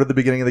 recorded the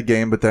beginning of the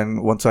game, but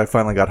then once I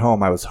finally got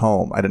home, I was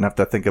home. I didn't have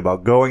to think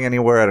about going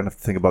anywhere. I didn't have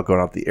to think about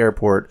going out to the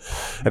airport.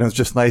 And it was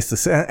just nice to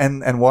see.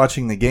 And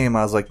watching the game,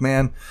 I was like,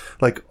 man,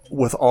 like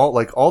with all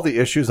the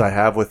issues I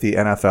have with the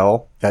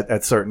NFL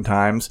at certain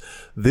times,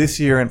 this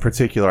year in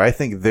particular, I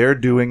think they're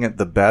doing it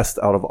the best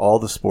out of all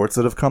the sports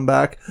that have come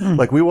back.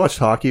 Like we watched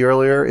hockey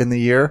earlier in the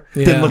year.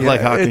 Didn't look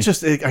like hockey. It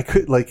just, I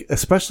could like,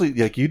 especially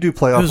like you do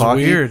playoff It was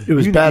hockey. weird. It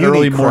was You- bad you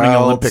early need morning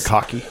crowds. Olympic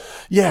hockey.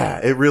 Yeah,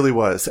 it really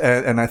was,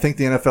 and I think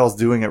the NFL's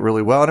doing it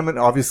really well. And I mean,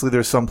 obviously,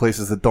 there's some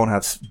places that don't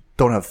have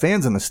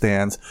fans in the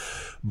stands,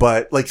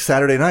 but like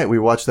Saturday night, we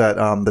watched that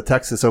the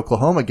Texas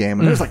Oklahoma game,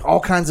 and there's like all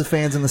kinds of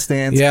fans in the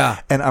stands. Yeah.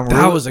 and I'm That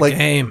really, was a like,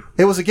 game.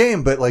 It was a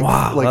game, but like,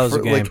 Wow, like, that was a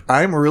for, game. like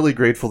I'm really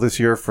grateful this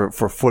year for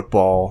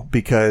football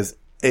because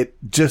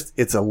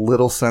it's a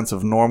little sense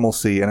of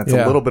normalcy and it's a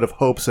Yeah. little bit of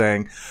hope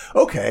saying,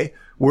 okay,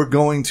 we're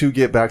going to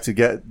get back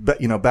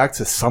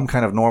to some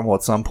kind of normal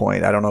at some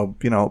point. I don't know,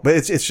 but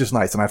it's just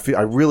nice. And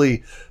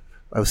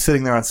I was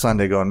sitting there on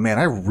Sunday going, man,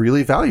 I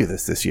really value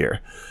this year.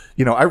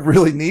 I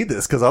really need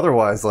this because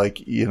otherwise,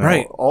 like,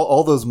 Right.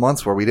 all those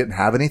months where we didn't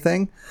have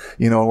anything,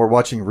 and we're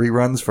watching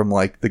reruns from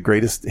like the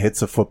greatest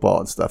hits of football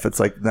and stuff. It's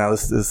like, now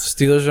this is,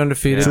 Steelers are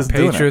undefeated. This is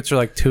doing it. Patriots are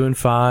like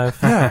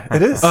 2-5. yeah,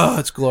 it is. Oh,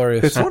 it's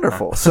glorious. It's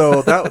wonderful.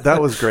 So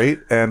that was great.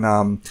 And,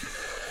 and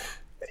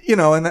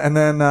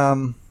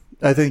then,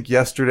 I think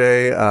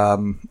yesterday,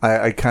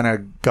 I kind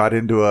of got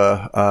into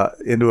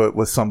it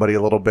with somebody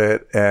a little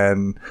bit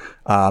and,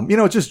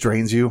 it just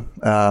drains you.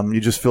 You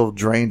just feel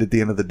drained at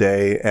the end of the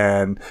day.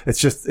 And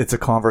it's a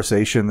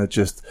conversation that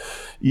just,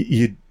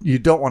 you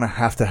don't want to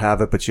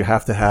have it, but you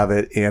have to have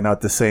it. And at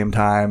the same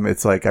time,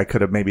 it's like, I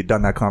could have maybe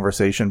done that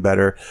conversation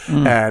better.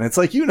 And it's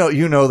like,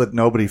 that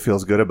nobody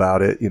feels good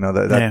about it.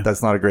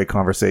 That's not a great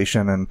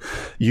conversation. And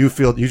you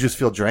just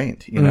feel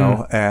drained,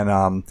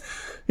 and,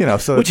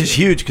 so Which is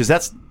huge because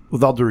that's,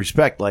 with all due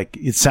respect, like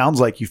it sounds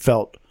like you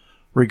felt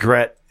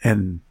regret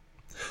and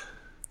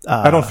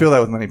I don't feel that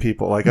with many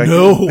people. Like,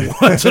 no,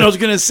 that's what I was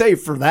going to say.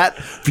 For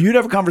you to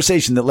have a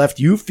conversation that left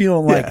you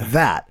feeling like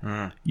that,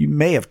 you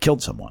may have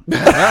killed someone.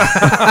 there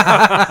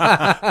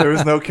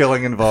was no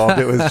killing involved.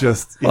 It was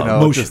just,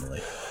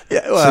 emotionally.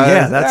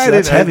 Well,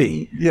 that's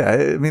heavy.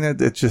 I mean,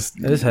 it just,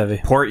 It is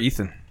heavy. Poor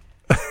Ethan.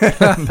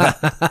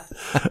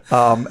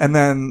 and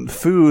then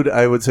food,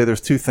 I would say there's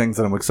two things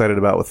that I'm excited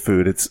about with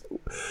food. It's,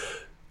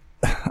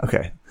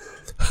 okay.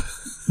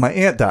 My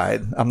aunt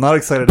died. I'm not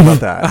excited about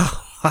that.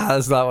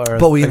 That's not what I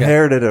was But we okay.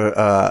 inherited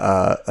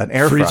an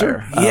air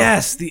Freezer? fryer.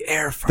 Yes, the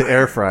air fryer. The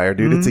air fryer,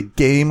 dude. It's a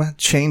game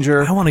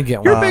changer. I want to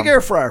get You're one. a big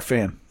air fryer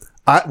fan.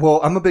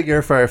 I'm a big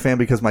air fryer fan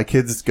because my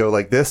kids go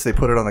like this. They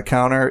put it on the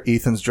counter.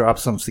 Ethan's dropped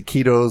some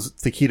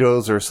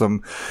taquitos or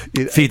some.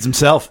 Feeds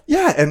himself.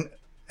 Yeah,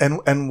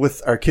 and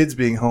with our kids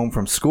being home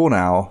from school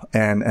now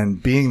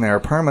and being there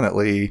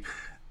permanently,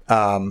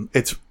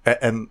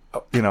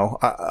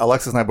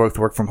 Alexis and I both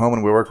work from home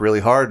and we work really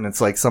hard, and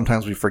it's like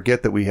sometimes we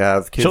forget that we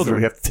have kids Children. that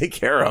we have to take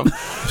care of.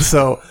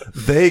 So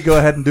they go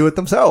ahead and do it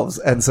themselves.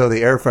 And so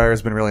the air fryer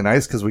has been really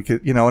nice because we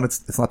could, and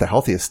it's not the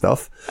healthiest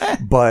stuff,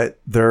 but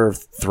they're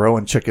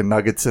throwing chicken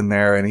nuggets in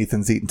there and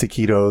Ethan's eating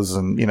taquitos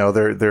and,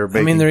 they're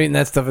making, they're eating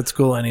that stuff at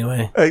school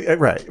anyway.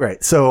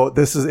 Right. So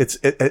this is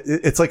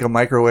it's like a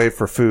microwave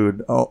for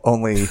food,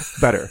 only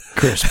better,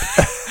 crisp,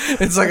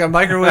 It's like a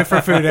microwave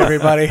for food,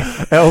 everybody.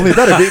 only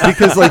better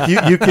because like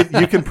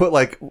you can put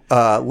like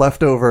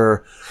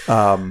leftover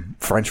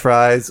French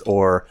fries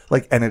or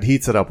like, and it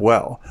heats it up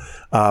well.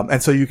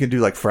 And so you can do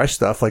like fresh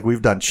stuff. Like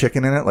we've done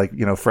chicken in it, like,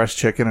 fresh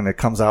chicken, and it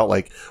comes out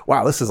like,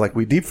 wow, this is like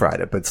we deep fried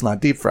it, but it's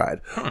not deep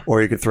fried.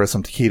 Or you could throw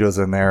some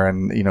taquitos in there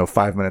and,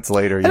 5 minutes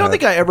later, I don't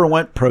think I ever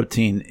went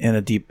protein in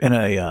a deep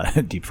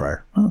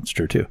fryer. Well, that's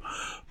true too.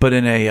 But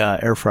in a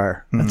air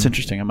fryer. That's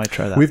interesting. I might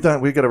try that. we've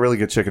got a really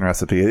good chicken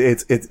recipe.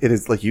 It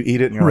is like you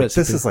eat it and you're like, this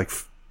Recipe. is like,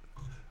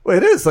 well,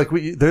 it is like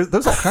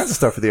there's all kinds of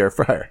stuff for the air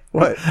fryer.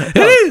 What? It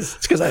is.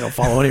 It's because I don't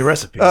follow any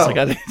recipes. Oh. Like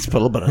I just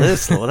put a little bit of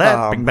this, a little of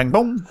that. Bing, bang,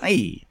 boom.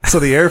 Hey. So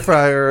the air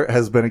fryer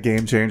has been a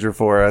game changer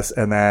for us.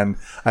 And then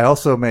I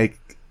also make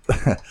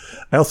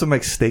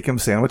steak-em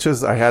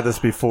sandwiches. I had this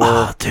before.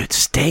 Oh, dude,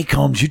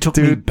 Steakhomes. You took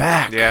me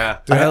back. Yeah.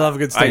 Dude, I love a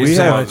good I steak used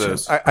to love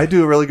sandwich. those. I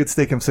do a really good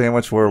steak-em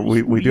sandwich where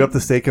we do up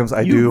the steak-ems.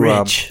 I You do.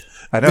 rich.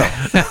 I know.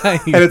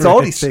 And it's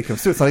Aldi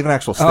steak-ems too. It's not even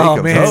actual steak-ems.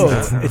 Oh, man.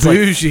 It's- It's like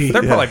Bougie.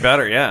 They're probably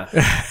better, yeah.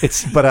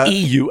 it's But,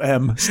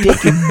 EUM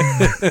Steakum.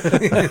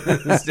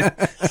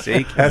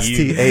 Steak.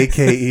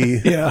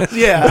 STAKE.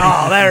 Yeah.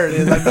 Oh, there it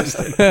is. I missed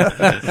it.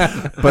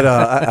 But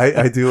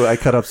I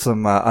cut up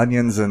some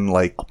onions and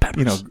like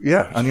peppers.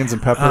 onions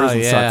and peppers Oh, and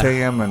yeah. saute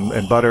them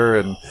and butter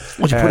and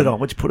What'd you put and- it on?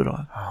 What'd you put it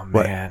on? Oh,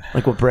 What? man.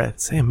 Like what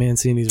bread? Say a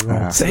Mancini's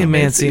roll. Uh, Say a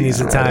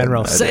Mancini's Italian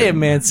roll. Say a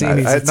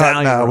Mancini's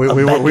Italian No,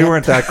 roll. we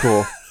weren't that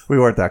cool. We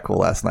weren't that cool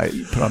last night.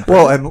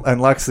 Well,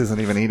 and Lex isn't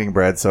even eating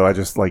bread, so I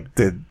just like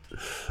did.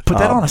 Put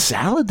that on a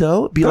salad,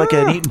 though. It'd be like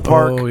an Eaton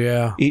Park. Oh,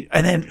 yeah.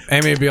 And then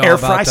Amy would be all air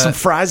about fry that. some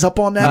fries up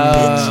on that.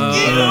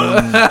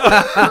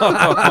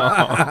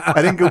 I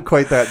didn't go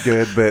quite that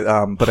good,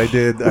 but I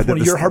did. I One did of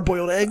this, your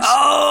hard-boiled eggs.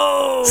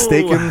 Oh,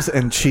 steakums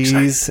and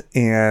cheese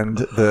and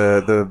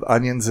the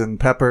onions and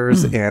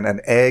peppers and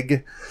an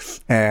egg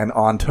and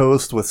on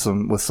toast with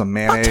some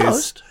mayonnaise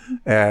toast?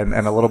 and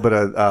a little bit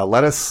of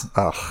lettuce.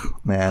 Oh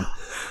man,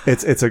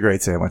 it's a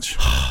great sandwich.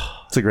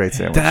 It's a great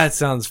sandwich. That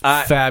sounds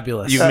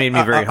fabulous. You've made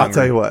me very hungry. I'll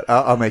tell you what.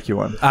 I'll make you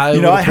one. I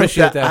You know, would I hope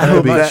appreciate that- that. I very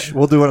hope much. that-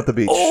 We'll do one at the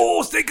beach.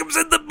 Oh, steakums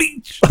at the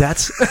beach.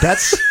 That's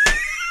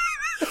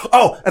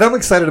Oh, and I'm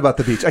excited about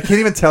the beach. I can't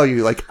even tell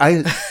you. Like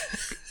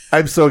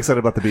I'm so excited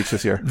about the beach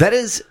this year.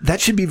 that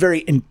should be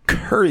very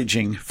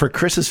encouraging for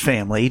Chris's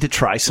family to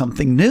try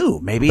something new.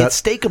 Maybe it's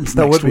Steakums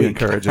That next would be week.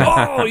 encouraging.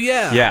 Oh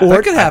yeah, Yeah.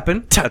 that could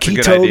happen. That's a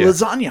good Taquito idea.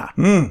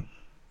 lasagna.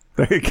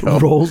 There you go.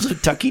 Rolls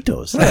of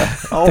taquitos.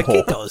 Oh,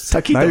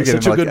 Taquitos. now you're Taquitos.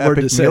 getting Such a like good word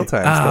epic to say.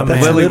 mealtime stuff.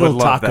 man. Lily would little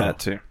love taco. that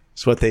too.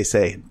 That's what they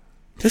say.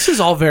 This is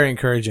all very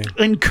encouraging.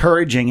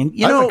 Encouraging. And,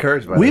 you I'm know,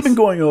 encouraged by we've this. been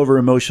going over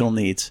emotional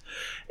needs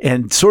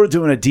and sort of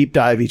doing a deep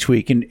dive each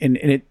week. And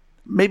it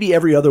maybe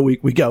every other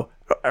week we go,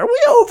 are we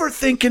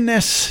overthinking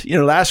this? You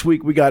know, last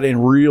week we got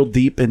in real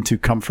deep into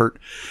comfort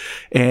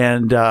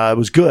and it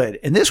was good.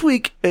 And this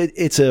week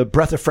it's a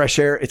breath of fresh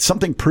air. It's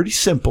something pretty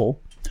simple,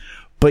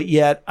 but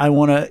yet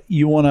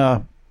you want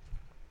to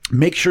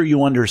make sure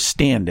you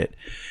understand it.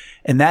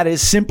 And that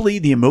is simply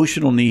the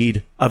emotional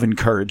need of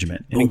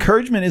encouragement. And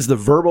encouragement is the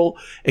verbal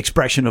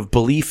expression of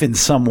belief in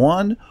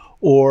someone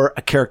or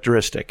a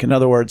characteristic. In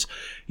other words,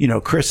 you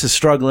know, Chris is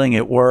struggling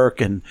at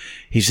work and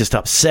he's just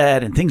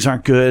upset and things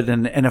aren't good.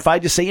 And if I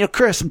just say, you know,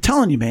 Chris, I'm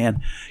telling you,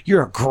 man,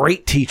 you're a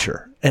great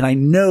teacher. And I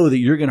know that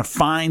you're going to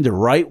find the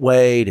right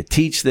way to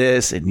teach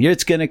this and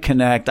it's going to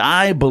connect.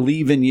 I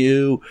believe in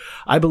you.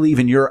 I believe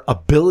in your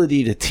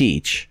ability to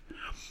teach.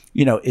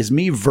 You know, is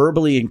me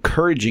verbally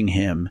encouraging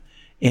him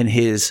in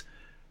his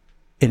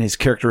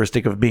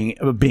characteristic of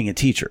being a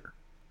teacher.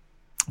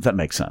 If that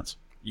makes sense.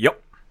 Yep.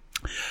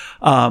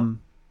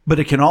 But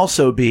it can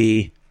also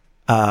be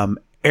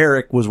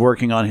Eric was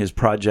working on his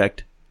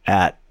project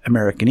at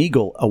American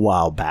Eagle a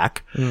while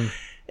back, and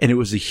it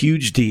was a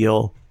huge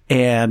deal.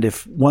 And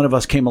if one of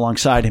us came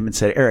alongside him and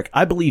said, Eric,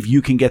 I believe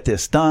you can get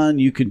this done.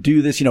 You can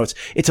do this. You know,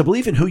 it's a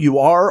belief in who you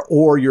are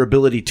or your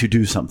ability to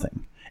do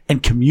something.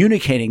 And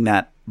communicating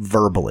that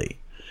verbally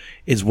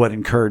is what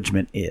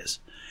encouragement is.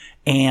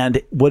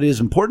 And what is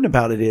important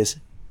about it is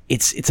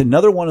it's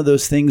another one of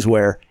those things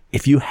where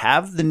if you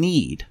have the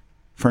need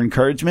for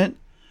encouragement,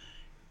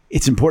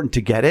 it's important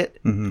to get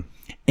it. Mm-hmm.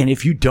 And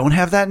if you don't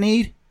have that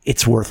need,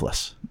 it's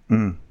worthless.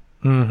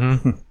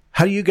 Mm-hmm.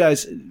 How do you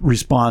guys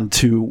respond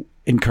to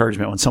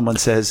encouragement when someone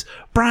says,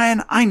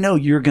 Brian, I know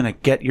you're going to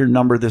get your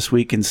number this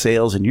week in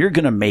sales and you're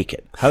going to make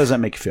it? How does that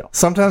make you feel?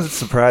 Sometimes it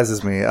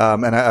surprises me.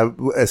 And I,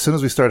 as soon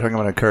as we started talking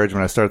about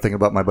encouragement, I started thinking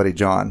about my buddy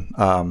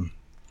John.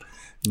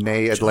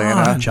 Nay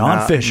Atlanta.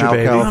 John Fisher, now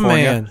baby.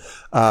 California.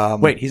 Oh, man.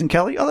 Wait, he's in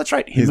Cali? Oh, that's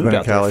right. He's moved been in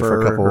out there Cali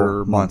for a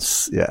couple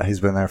months. Yeah, he's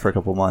been there for a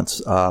couple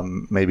months,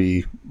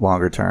 maybe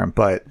longer term.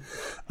 But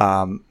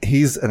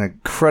he's an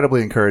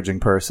incredibly encouraging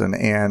person.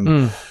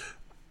 And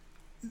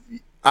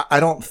I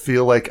don't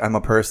feel like I'm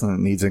a person that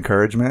needs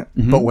encouragement.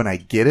 But when I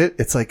get it,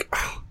 it's like,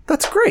 oh,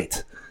 that's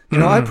great. You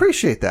know, I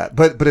appreciate that,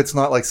 but it's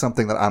not like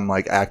something that I'm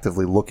like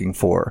actively looking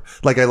for.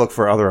 Like I look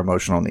for other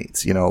emotional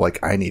needs, you know,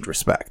 like I need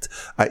respect.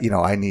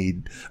 I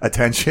need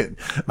attention.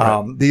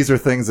 Right. These are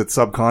things that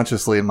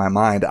subconsciously in my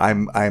mind,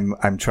 I'm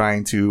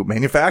trying to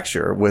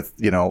manufacture with,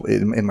 you know,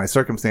 in my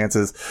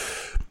circumstances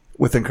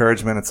with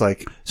encouragement. It's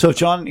like, So if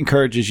John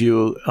encourages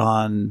you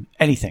on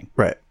anything,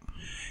 right.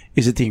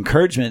 is it the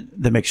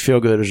encouragement that makes you feel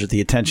good or is it the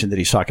attention that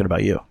he's talking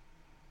about you?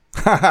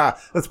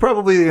 That's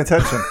probably the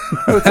intention.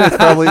 I would say it's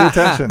probably the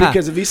intention.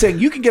 Because if he's saying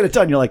you can get it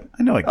done, you're like,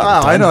 I know I can get it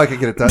done. I know I could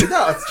get it done.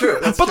 No, it's true.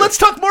 That's But true. let's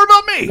talk more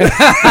about me.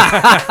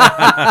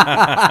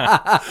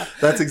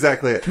 That's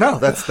exactly it. No,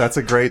 that's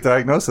a great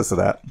diagnosis of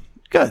that.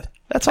 Good.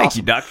 That's Thank awesome.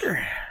 you,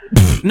 doctor.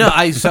 No,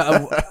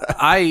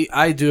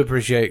 I do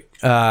appreciate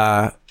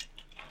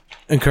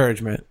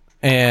encouragement,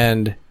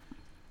 and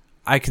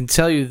I can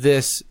tell you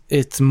this: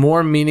 it's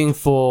more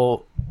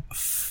meaningful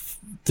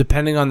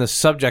depending on the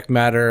subject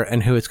matter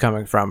and who it's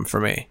coming from for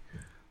me.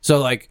 So,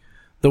 like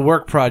the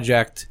work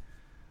project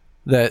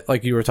that,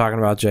 like you were talking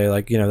about, Jay,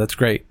 like, you know, that's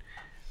great,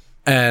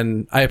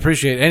 and I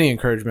appreciate any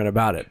encouragement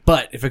about it.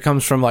 But if it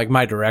comes from like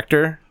my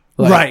director.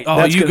 Like, Right. Oh,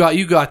 That's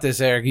you got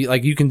this, Eric.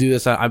 You can do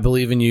this. I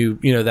believe in you.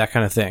 You know, that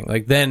kind of thing.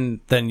 Like then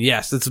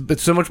yes,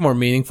 it's so much more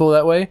meaningful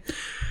that way.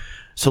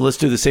 So let's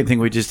do the same thing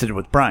we just did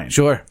with Brian.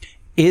 Sure.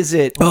 Is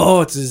it,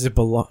 Is it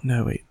belong?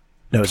 No, wait.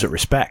 no, is it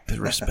respect?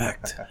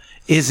 Respect.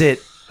 Is it,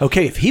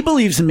 okay, if he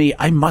believes in me,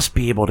 I must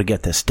be able to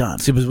get this done.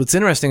 See, but what's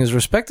interesting is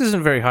respect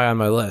isn't very high on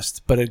my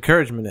list, but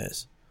encouragement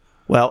is.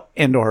 Well,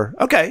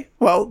 okay,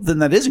 well, then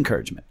that is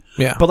encouragement.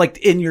 Yeah. But like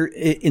in your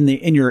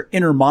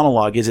inner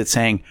monologue, is it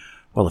saying,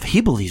 well, if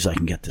he believes I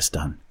can get this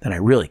done, then I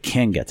really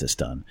can get this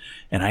done,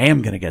 and I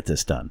am going to get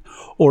this done?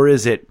 Or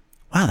is it,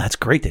 wow, that's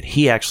great that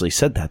he actually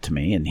said that to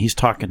me, and he's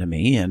talking to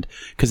me, and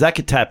because that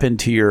could tap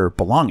into your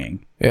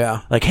belonging.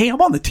 Yeah. Like, hey,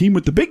 I'm on the team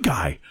with the big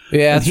guy.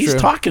 Yeah, and that's he's true.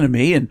 talking to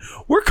me, and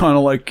we're kind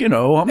of like, you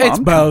know, It's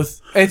I'm both.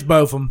 It's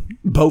both of them.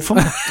 both of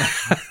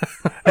them.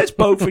 It's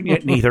both and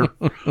yet neither.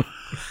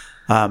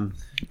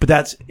 But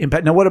that's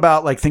impact. Now, what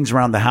about like things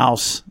around the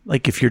house?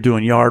 Like if you're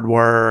doing yard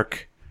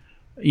work,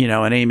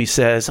 and Amy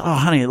says, "Oh,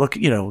 honey, look,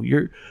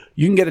 you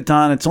can get it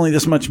done. It's only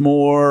this much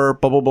more."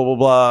 Blah blah blah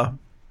blah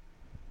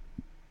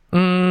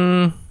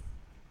blah.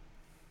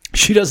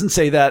 She doesn't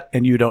say that,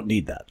 and you don't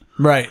need that.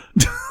 Right.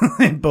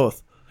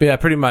 Both. Yeah,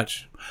 pretty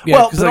much. Yeah,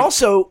 Well, 'cause, but like,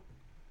 also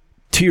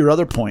to your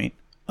other point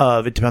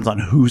of it depends on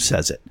who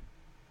says it.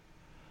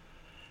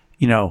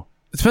 it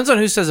depends on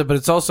who says it, but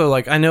it's also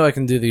like I know I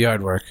can do the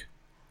yard work.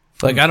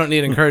 Like I don't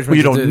need encouragement.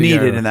 You to don't do the need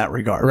yard it work. in that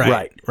regard.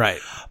 Right.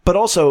 But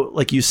also,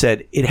 like you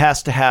said, it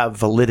has to have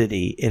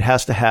validity. It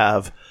has to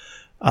have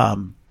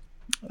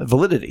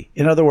validity.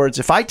 In other words,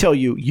 if I tell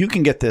you, you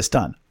can get this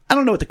done, I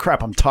don't know what the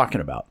crap I'm talking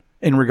about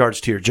in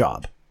regards to your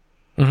job.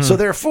 So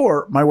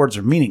therefore, my words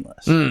are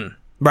meaningless.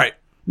 Right.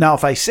 Now,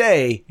 if I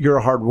say you're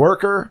a hard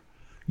worker,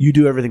 you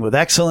do everything with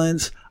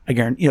excellence, I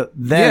guarantee,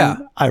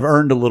 then I've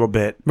earned a little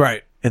bit.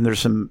 Right. And there's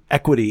some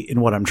equity in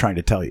what I'm trying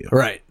to tell you.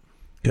 Right.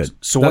 Good.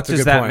 So That's a what does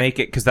good that point. make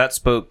it? Because that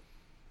spoke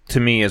to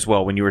me as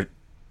well when you were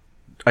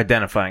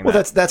identifying Well,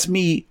 that. that's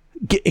me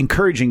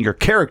encouraging your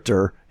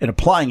character and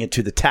applying it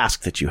to the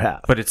task that you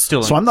have. But it's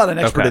still so I'm not an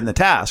expert okay. in the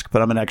task,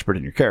 but I'm an expert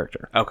in your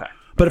character. Okay.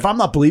 But if I'm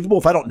not believable,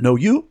 if I don't know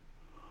you,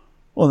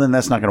 well, then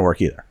that's not going to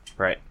work either.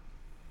 Right.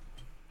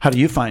 How do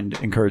you find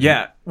encouragement?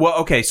 Yeah. Well,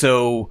 okay.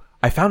 So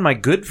I found my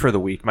good for the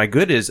week. My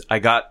good is I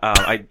got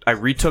I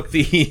retook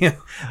the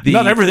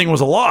Not everything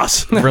was a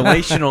loss.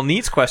 relational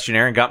needs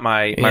questionnaire and got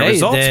my Yeah, you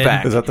results did.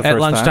 back. Is that the At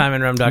first lunchtime time?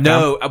 in Rome.com.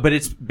 No, but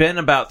it's been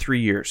about 3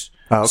 years.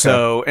 Oh, okay.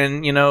 So,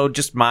 and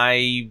just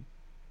my,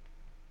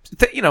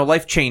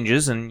 life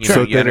changes and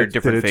So you enter did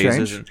different it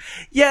phases. change? And,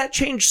 yeah, it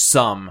changed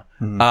some.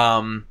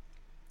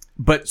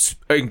 But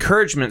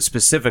encouragement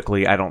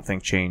specifically, I don't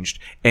think changed,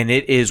 and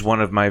it is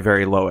one of my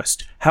very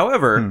lowest.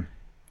 However,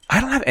 I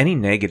don't have any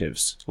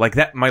negatives like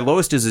that. My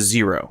lowest is a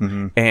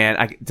 0, and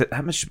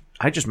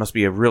I just must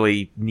be a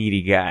really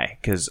needy guy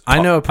because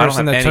I know a don't have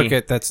person that any- took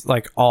it that's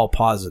like all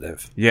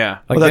positive. Yeah.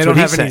 Like that's they don't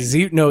what have he's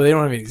any No, they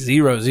don't have any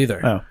zeros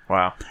either. Oh.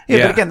 Wow.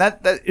 Yeah, but again,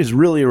 that is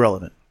really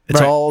irrelevant. It's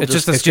Right. all It's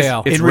just a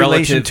scale. It's in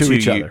relation relative to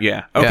each you. other.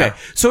 Yeah. Okay. Yeah.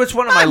 So it's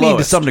one of my I mean, to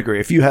lowest. some degree,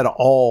 if you had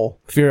all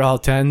If you're all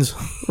tens,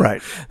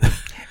 right.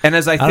 And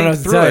as I don't know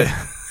think what to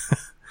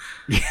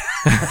through tell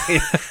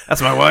it,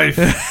 that's my wife.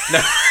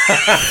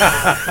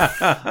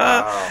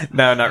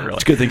 No, not really.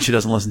 It's a good thing she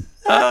doesn't listen.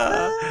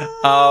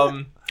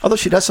 Although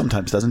she does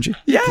sometimes, doesn't she?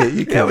 Yeah,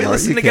 you can't we mark-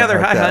 listen you can't together.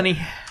 mark Hi, that. honey.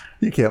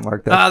 You can't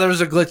mark that. there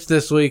was a glitch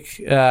this week.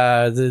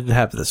 Didn't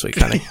happen this week,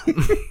 honey.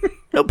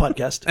 No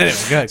podcast. Anyway,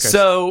 go ahead, Chris.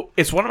 So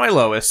it's one of my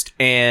lowest,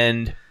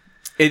 and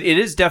it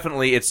is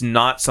definitely. It's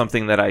not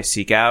something that I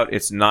seek out.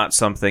 It's not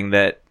something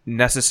that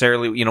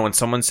necessarily. When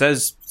someone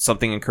says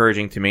something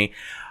encouraging to me,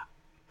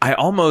 I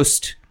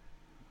almost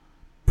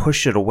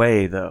push it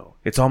away. Though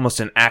it's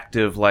almost an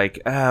active, like,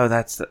 oh,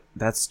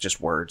 that's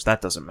just words. That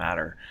doesn't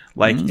matter.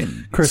 Like,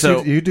 Chris,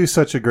 so you do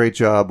such a great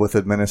job with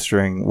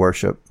administering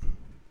worship.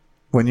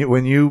 When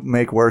you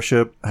make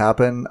worship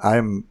happen,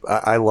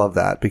 I love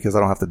that because I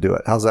don't have to do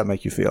it. How's that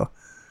make you feel?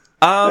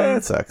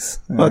 It sucks.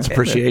 Well, it's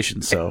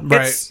appreciation, so. right.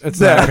 it's- It's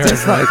Yeah, not it's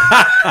encouragement.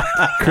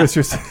 like, Chris,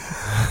 you're.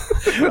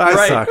 I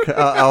Right. suck.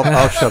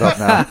 I'll shut up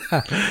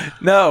now.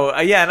 no,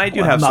 yeah, and I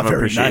do have not some very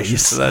appreciation.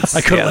 nice. So that's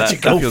I could yeah, let you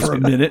that go feels for a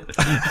good. minute.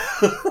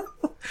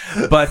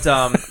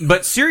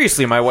 But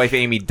seriously, my wife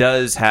Amy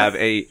does have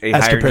a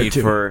As higher compared need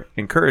to- for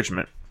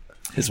encouragement.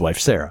 His wife,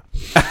 Sarah.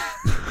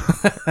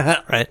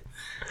 Right.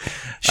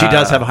 She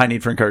does have a high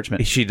need for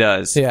encouragement. She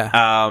does. Yeah.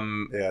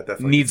 Yeah,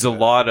 definitely. Needs a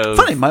lot of.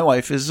 Funny, my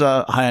wife is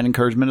high on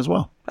encouragement as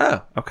well.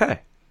 Oh, okay.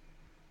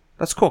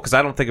 That's cool because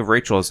I don't think of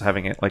Rachel as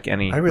having it like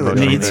any I really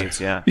emotional don't. needs.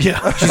 Yeah.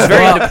 Yeah. She's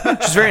very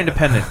she's very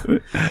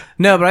independent.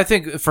 No, but I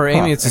think for Amy,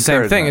 Huh, it's the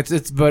same thing.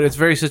 encouragement. But it's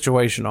very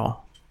situational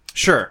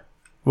Sure.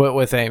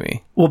 with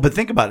Amy. Well, but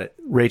think about it.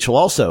 Rachel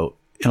also,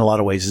 in a lot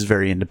of ways, is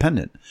very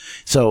independent.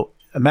 So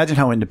imagine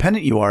how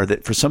independent you are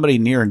that for somebody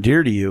near and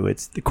dear to you,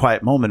 it's the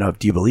quiet moment of,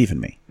 do you believe in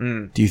me?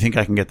 Do you think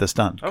I can get this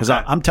done? Because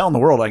Okay. I'm telling the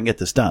world I can get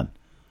this done.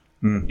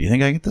 Do you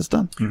think I can get this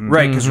done?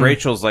 Right, because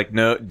Rachel's like,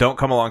 no, don't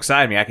come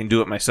alongside me. I can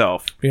do it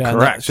myself. Yeah,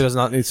 Correct. She does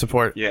not need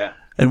support. Yeah.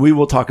 And we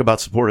will talk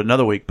about support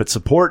another week, but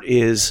support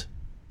is,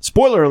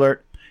 spoiler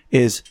alert,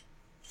 is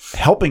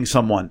helping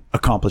someone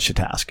accomplish a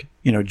task,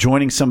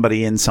 joining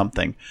somebody in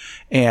something.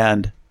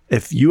 And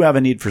if you have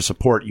a need for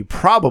support, you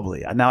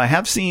probably, now I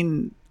have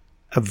seen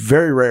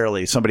very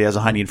rarely somebody has a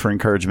high need for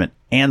encouragement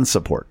and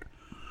support.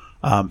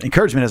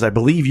 Encouragement is, I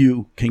believe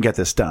you can get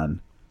this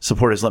done.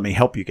 Support is, let me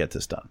help you get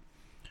this done.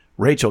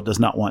 Rachel does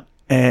not want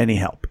any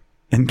help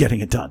in getting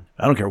it done.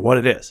 I don't care what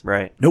it is.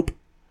 Right. Nope.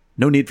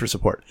 No need for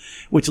support.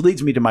 Which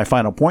leads me to my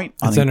final point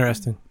It's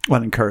interesting.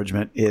 on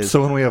encouragement is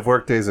So when we have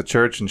work days at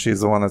church and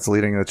she's the one that's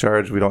leading the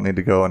charge, we don't need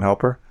to go and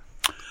help her.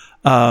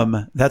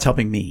 that's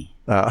helping me.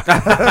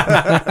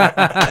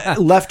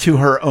 Left to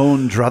her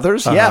own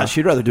druthers, yeah,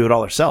 she'd rather do it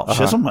all herself. She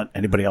doesn't want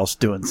anybody else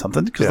doing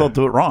something because they'll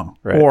do it wrong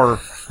Right. or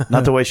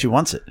not the way she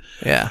wants it.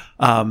 Yeah.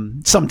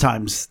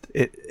 Sometimes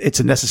it's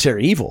a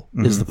necessary evil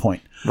is the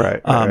point.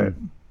 Right. Um, right.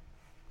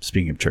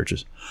 Speaking of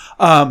churches,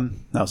 that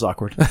was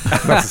awkward.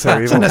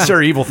 Necessary It's a evil.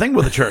 necessary evil thing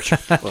with the church.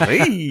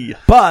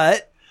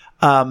 But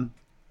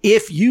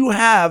if you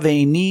have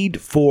a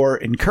need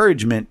for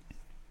encouragement,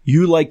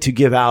 you like to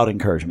give out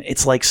encouragement.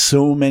 It's like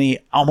so many,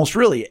 almost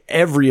really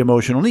every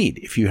emotional need.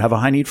 If you have a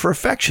high need for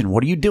affection,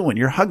 what are you doing?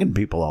 You're hugging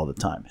people all the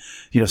time.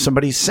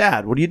 Somebody's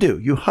sad. What do?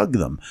 You hug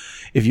them.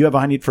 If you have a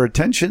high need for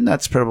attention,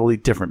 that's probably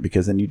different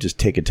because then you just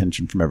take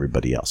attention from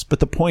everybody else. But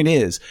the point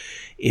is,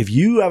 if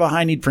you have a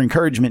high need for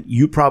encouragement,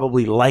 you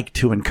probably like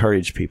to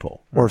encourage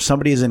people. Or if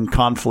somebody is in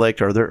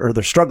conflict or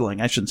they're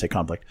struggling. I shouldn't say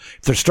conflict.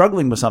 If they're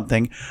struggling with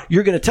something,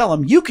 you're going to tell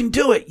them, you can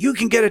do it. You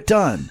can get it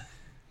done.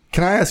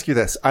 Can I ask you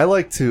this? I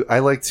believe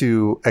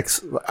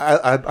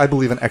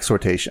in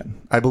exhortation.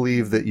 I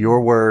believe that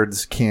your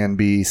words can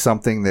be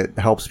something that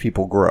helps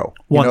people grow.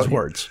 One's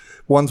words.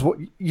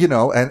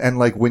 And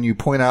like when you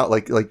point out,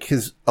 like,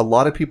 cause a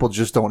lot of people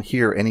just don't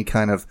hear any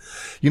kind of,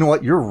 you know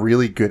what, you're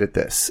really good at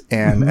this.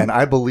 And, and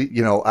I believe,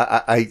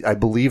 I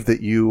believe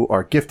that you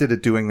are gifted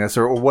at doing this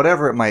or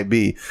whatever it might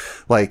be.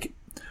 Like,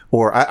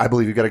 or I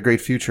believe you've got a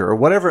great future or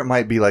whatever it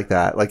might be like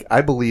that. Like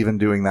I believe in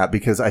doing that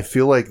because I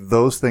feel like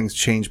those things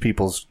change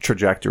people's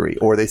trajectory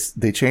or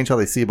they change how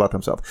they see about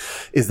themselves.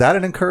 Is that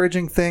an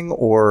encouraging thing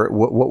or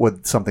what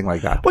would something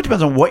like that be? Well, it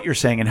depends on what you're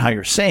saying and how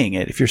you're saying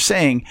it. If you're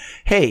saying,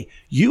 hey,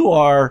 you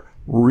are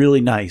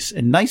really nice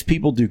and nice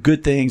people do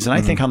good things and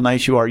I think how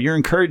nice you are, you're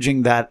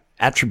encouraging that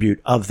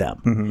attribute of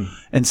them.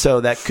 And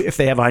so that if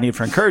they have a high need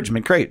for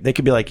encouragement, great. They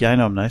could be like, yeah, I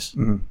know I'm nice.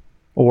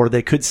 Or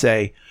they could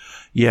say,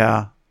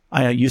 yeah,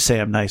 you say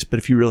I'm nice, but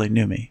if you really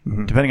knew me,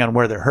 depending on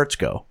where their hurts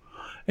go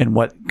and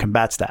what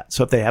combats that.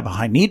 So if they have a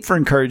high need for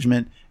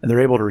encouragement and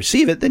they're able to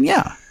receive it, then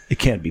yeah, it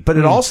can be. But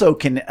it also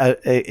can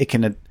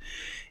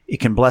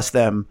bless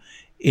them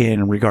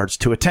in regards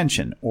to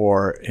attention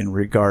or in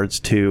regards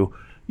to,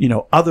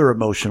 other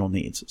emotional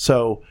needs.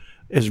 So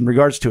as in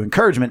regards to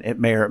encouragement, it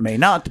may or it may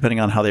not,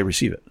 depending on how they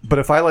receive it. But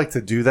if I like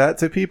to do that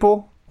to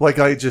people, like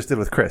I just did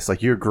with Chris,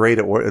 like you're great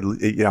at work.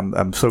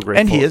 I'm so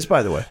grateful. And he is,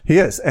 by the way. He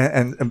is.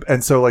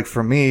 And so like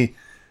for me,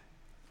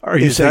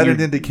 is that an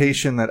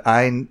indication that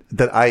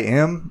I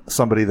am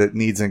somebody that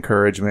needs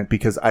encouragement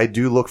because I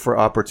do look for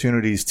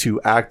opportunities to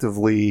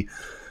actively,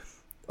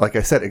 like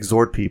I said,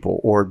 exhort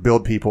people or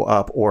build people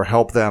up or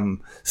help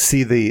them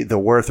see the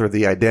worth or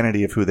the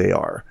identity of who they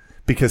are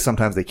because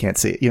sometimes they can't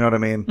see it. You know what I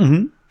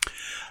mean?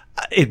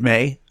 It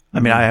may. I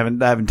mean, I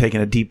haven't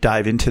taken a deep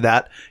dive into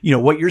that.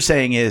 What you're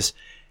saying is,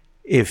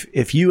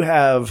 if you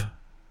have,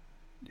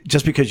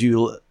 just because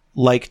you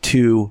like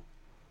to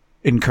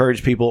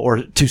encourage people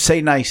or to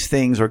say nice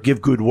things or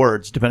give good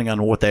words, depending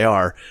on what they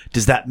are,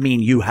 does that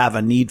mean you have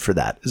a need for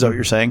that? Is that what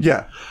you're saying?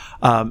 Yeah.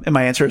 And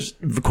my answer is,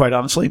 quite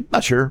honestly,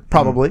 not sure.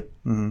 Probably.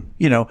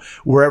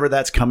 Wherever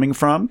that's coming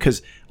from.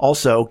 Because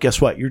also, guess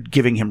what? You're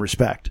giving him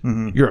respect.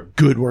 You're a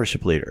good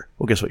worship leader.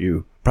 Well, guess what?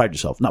 You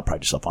not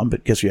pride yourself on,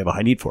 but guess what you have a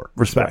high need for?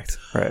 Respect.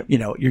 Right.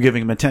 You're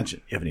giving him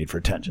attention. You have a need for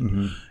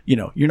attention.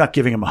 You're not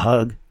giving him a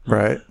hug.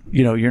 Right.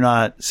 You're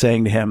not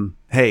saying to him,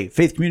 hey,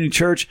 Faith Community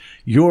Church,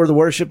 you're the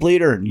worship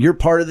leader and you're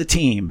part of the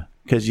team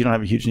because you don't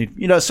have a huge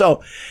need.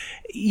 So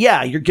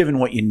yeah, you're given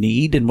what you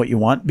need and what you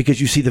want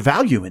because you see the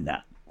value in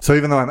that. So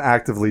even though I'm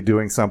actively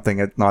doing something,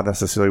 it not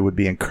necessarily would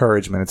be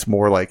encouragement. It's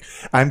more like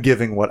I'm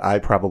giving what I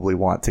probably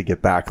want to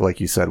get back,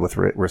 like you said, with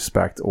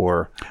respect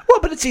or.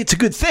 Well, but it's a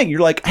good thing. You're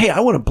like, hey,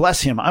 I want to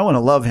bless him. I want to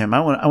love him. I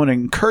want to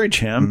encourage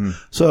him.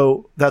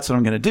 So that's what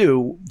I'm going to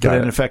do.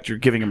 But in effect, you're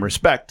giving him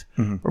respect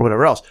or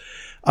whatever else.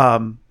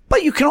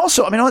 But you can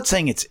also, I'm not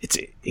saying it's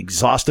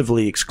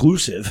exhaustively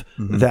exclusive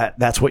that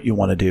that's what you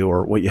want to do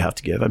or what you have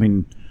to give. I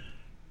mean,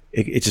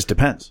 it just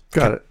depends.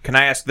 Got it. Can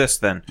I ask this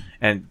then?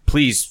 And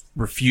please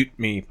refute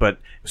me. But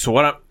so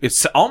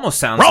it almost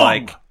sounds Wrong!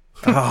 like,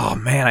 oh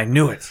man, I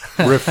knew it.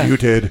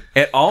 Refuted.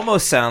 It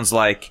almost sounds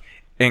like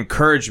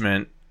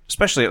encouragement,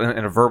 especially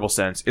in a verbal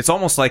sense. It's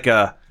almost like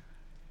a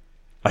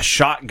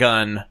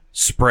shotgun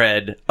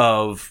spread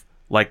of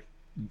like,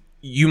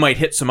 you might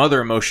hit some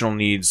other emotional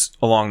needs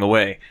along the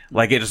way.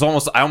 Like it is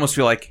almost, I almost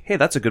feel like, hey,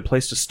 that's a good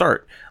place to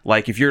start.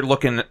 Like if you're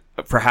looking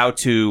for how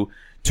to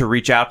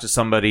reach out to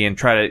somebody and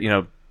try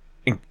to,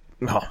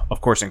 of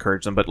course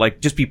encourage them, but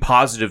like just be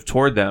positive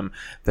toward them,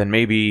 then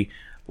maybe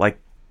like,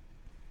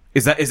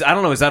 is I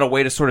don't know, is that a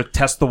way to sort of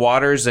test the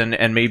waters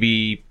and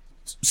maybe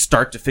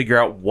start to figure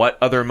out what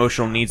other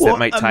emotional needs that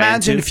might tie into?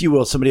 Imagine, if you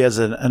will, somebody has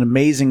an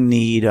amazing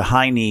need, a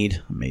high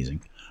need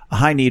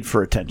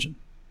for attention.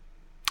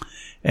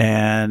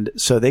 And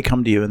so they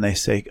come to you and they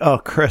say, oh,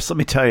 Chris, let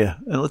me tell you.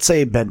 And let's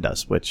say Ben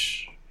does,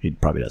 which he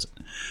probably doesn't.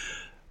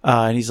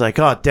 And he's like,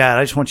 oh, Dad,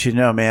 I just want you to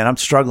know, man, I'm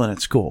struggling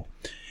at school.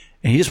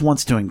 And he just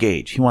wants to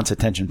engage. He wants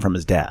attention from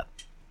his dad.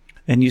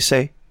 And you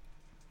say,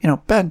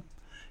 Ben,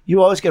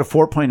 you always get a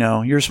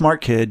 4.0. You're a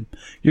smart kid.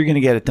 You're going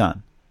to get it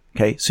done.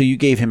 Okay. So you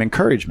gave him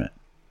encouragement.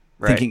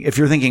 Right. If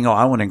you're thinking, oh,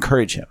 I want to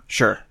encourage him.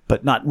 Sure.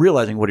 But not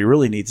realizing what he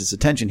really needs is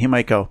attention. He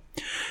might go,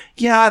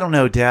 yeah, I don't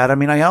know, Dad. I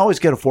mean, I always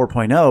get a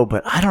 4.0,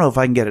 but I don't know if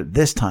I can get it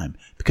this time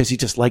because he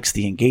just likes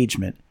the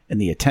engagement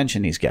and the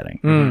attention he's getting.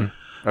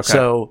 Okay.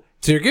 So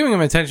So you're giving him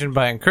attention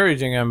by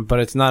encouraging him, but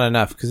it's not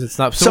enough because it's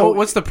not. So, So-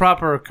 what's the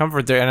proper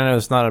comfort there? And I know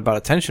it's not about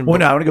attention. Well, But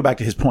no, I want to go back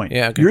to his point.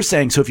 Yeah, okay. You're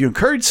saying, so if you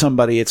encourage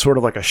somebody, it's sort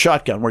of like a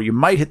shotgun where you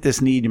might hit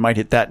this need, you might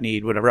hit that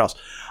need, whatever else.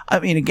 I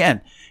mean,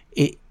 again,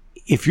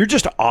 if you're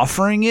just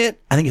offering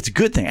it, I think it's a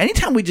good thing.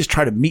 Anytime we just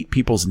try to meet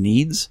people's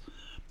needs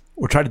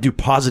or try to do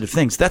positive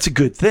things, that's a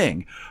good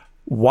thing.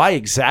 Why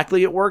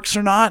exactly it works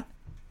or not,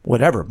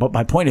 whatever. But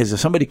my point is, if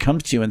somebody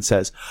comes to you and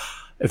says,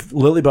 if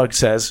Lilybug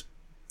says,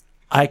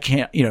 I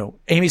can't,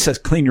 Amy says,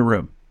 clean your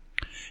room.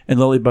 And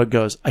Lilybug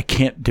goes, I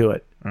can't do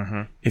it.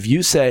 Mm-hmm. If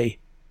you say,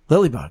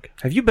 Lilybug,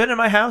 Have you been in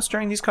my house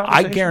during these I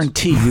conversations?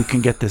 guarantee you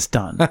can get this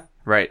done.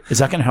 Right. Is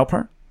that going to help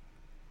her?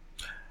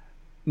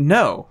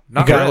 No,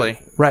 not Okay. really.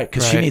 Right,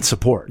 because she Right. needs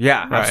support.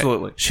 Yeah,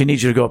 absolutely. She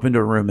needs you to go up into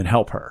a room and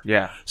help her.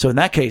 Yeah. So in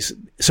that case,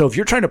 so if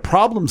you're trying to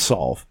problem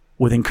solve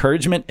with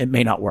encouragement, it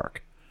may not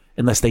work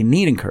unless they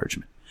need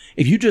encouragement.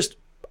 If you just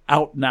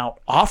out and out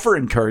offer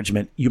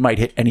encouragement, you might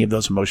hit any of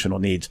those emotional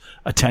needs,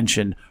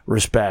 attention,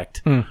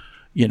 respect,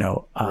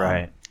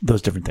 Right.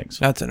 those different things.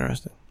 that's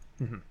interesting.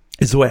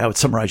 Is the way I would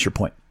summarize your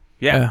point.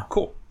 Yeah, Yeah.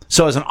 cool.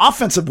 So as an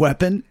offensive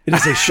weapon, it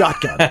is a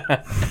shotgun.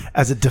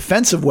 As a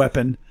defensive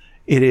weapon,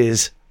 it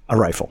is a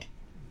rifle.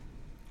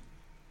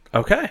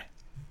 Okay.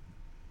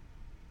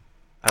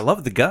 I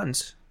love the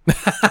guns.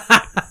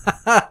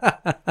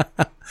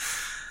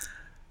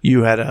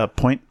 You had a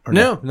point? Or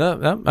No,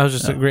 I was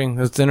just agreeing.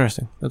 That's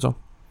interesting. That's all.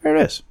 There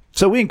it is.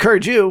 So we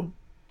encourage you,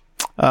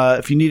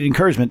 if you need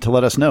encouragement, to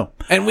let us know.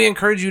 And we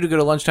encourage you to go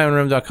to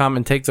lunchtimeinroom.com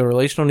and take the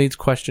relational needs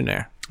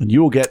questionnaire. And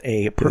you will get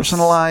a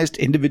personalized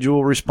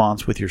individual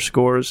response with your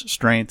scores,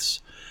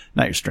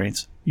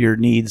 your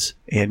needs,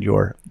 and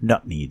your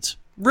nut needs.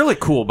 Really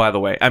cool, by the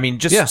way. I mean,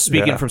 just Yeah.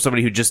 speaking Yeah. from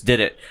somebody who just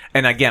did it.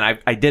 And again,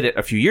 I did it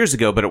a few years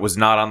ago, but it was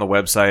not on the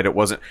website. It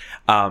wasn't.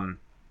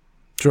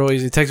 It's real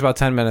easy. It takes about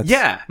 10 minutes.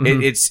 Yeah,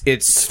 It's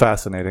it's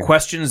fascinating.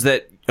 questions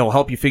that will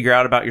help you figure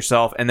out about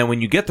yourself, and then when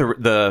you get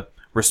the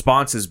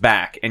responses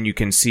back and you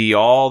can see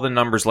all the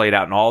numbers laid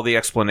out and all the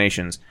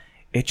explanations,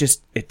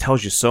 it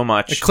tells you so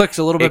much. It clicks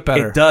a little bit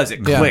better. It does.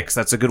 It Yeah. clicks.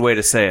 That's a good way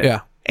to say it.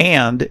 Yeah.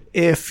 And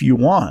if you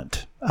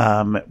want,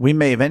 we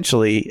may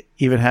eventually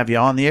even have you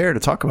on the air to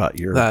talk about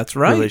your That's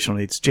right. relational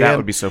needs. Jan, That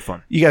would be so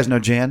fun. You guys know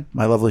Jan,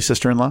 my lovely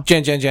sister-in-law?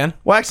 Jan.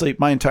 Well, actually,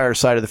 my entire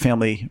side of the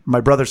family, my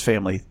brother's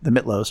family, the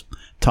Mitlows,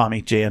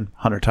 Tommy, Jan,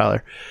 Hunter,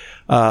 Tyler,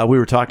 we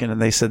were talking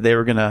and they said they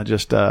were going to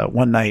just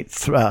one night,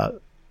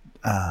 what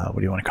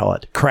do you want to call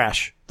it,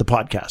 crash the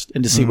podcast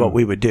and to see what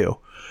we would do.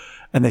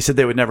 And they said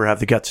they would never have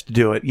the guts to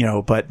do it,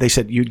 but they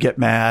said you'd get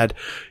mad,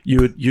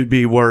 you'd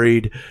be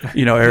worried,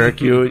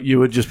 Eric, you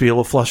would just be a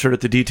little flustered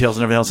at the details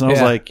and everything else. And I was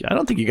Yeah. like, I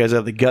don't think you guys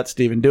have the guts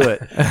to even do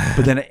it.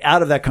 But then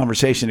out of that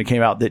conversation, it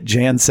came out that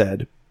Jan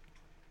said,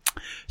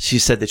 she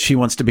said that she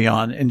wants to be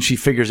on and she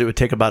figures it would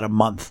take about a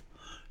month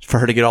for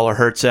her to get all her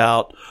hurts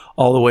out,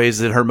 all the ways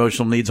that her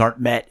emotional needs aren't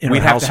met in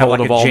We'd her have to have household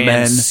like of a all Jan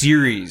men.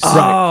 series.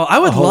 Oh, I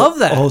would love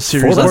that. A whole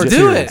series. Let's of do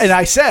series. it. And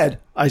I said,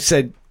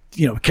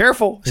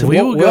 careful. So We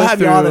we'll will go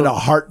have you on through- in a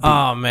heartbeat.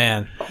 Oh,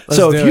 man. Let's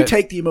so do if you it.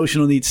 take the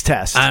emotional needs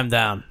test, I'm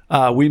down.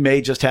 we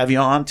may just have you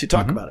on to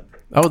talk about it.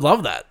 I would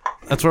love that.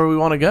 That's where we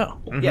want to go.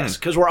 Yes,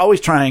 because we're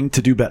always trying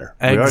to do better. are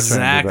trying to do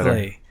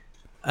Exactly.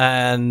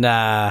 And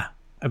I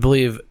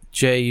believe,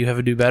 Jay, you have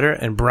a do better,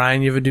 and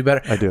Brian, you have a do better.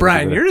 I do have a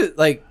Brian, do better. you're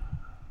like,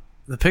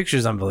 the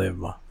picture's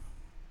unbelievable.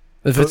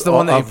 If it's the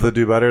one that of the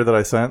do better that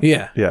I sent.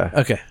 Yeah. Yeah.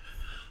 Okay.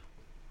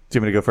 Do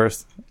you want me to go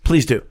first?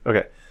 Please do.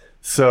 Okay.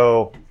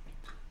 So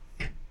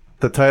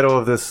the title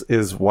of this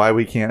is Why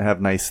We Can't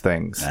Have Nice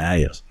Things Ah,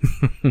 yes.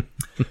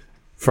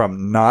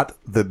 from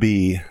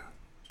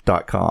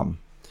notthebee.com.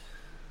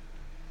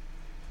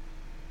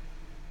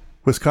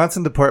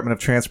 Wisconsin Department of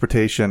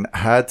Transportation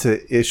had to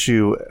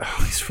issue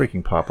these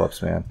freaking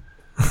pop-ups, man.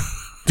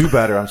 Do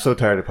better. I'm so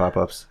tired of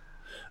pop-ups.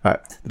 All right.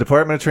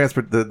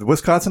 The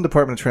Wisconsin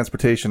Department of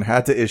Transportation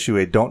had to issue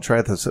a "Don't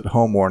try this at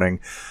home" warning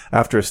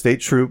after a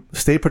state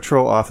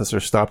patrol officer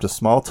stopped a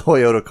small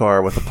Toyota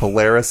car with a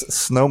Polaris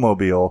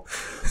snowmobile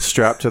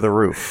strapped to the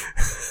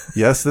roof.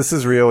 Yes, this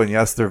is real, and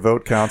yes, their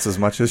vote counts as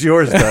much as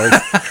yours does.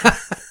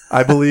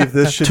 I believe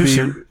this should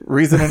be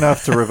reason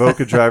enough to revoke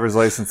a driver's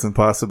license and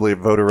possibly a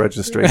voter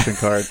registration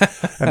card.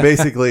 And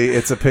basically,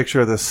 it's a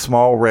picture of this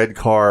small red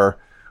car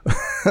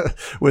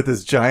with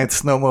this giant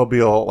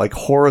snowmobile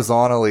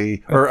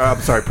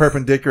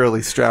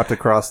perpendicularly strapped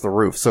across the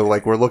roof. So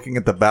like we're looking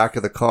at the back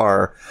of the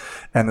car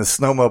and the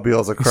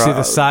snowmobile's across. See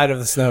the side of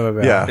the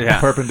snowmobile. Yeah,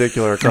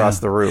 perpendicular across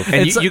the roof.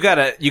 And It's you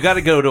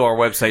gotta go to our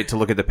website to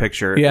look at the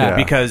picture. Yeah.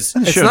 Because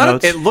It's Show not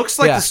notes. it looks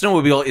like Yeah. the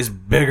snowmobile is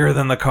bigger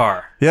than the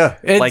car. Yeah.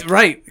 It's Like-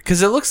 right,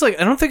 because it looks like,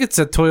 I don't think it's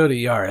a Toyota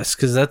Yaris,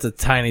 because that's a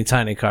tiny,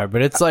 tiny car,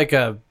 but it's like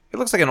a It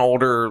looks like an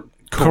older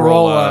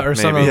Corolla or maybe.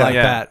 something like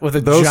Yeah. that with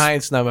a Those-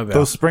 giant snowmobile.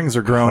 Those springs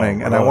are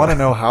groaning, and I want to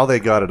know how they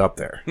got it up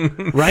there.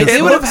 Right? They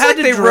It would have looks had like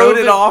to they drove rode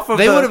it off of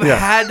They the- would have Yeah.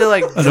 had to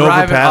like An drive it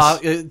overpass.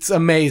 off. It's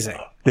amazing.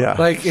 Yeah.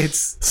 Like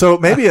it's. So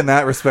maybe in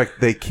that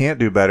respect, they can't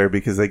do better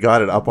because they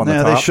got it up on the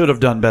Yeah, top. they should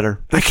have done better.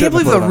 I should can't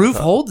believe have put the it on roof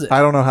top. holds it.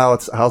 I don't know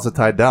how's it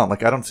tied down.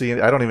 Like I don't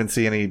even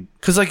see any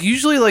Because like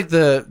usually like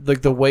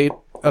the weight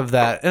of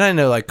that, and I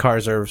know like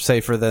cars are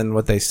safer than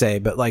what they say,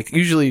 but like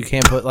usually you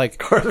can't put like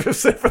Cars are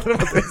safer than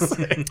what they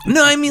say.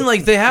 no, I mean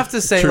like they have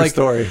to say True like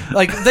story.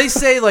 like they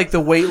say like the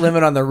weight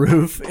limit on the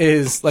roof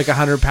is like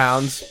 100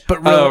 pounds,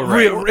 but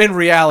right. in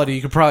reality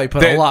you could probably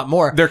put a lot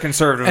more. They're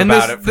conservative And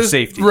about it for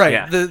safety. right?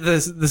 Yeah.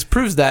 This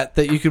proves that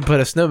you can put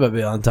a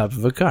snowmobile on top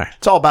of a car.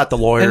 It's all about the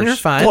lawyers. And you're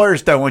fine.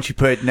 Lawyers don't want you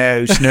put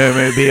no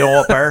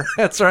snowmobile up there.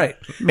 That's right.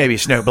 Maybe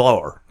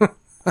snowblower.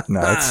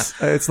 No,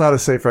 it's not a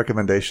safe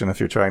recommendation if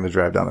you're trying to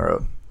drive down the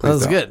road. That Please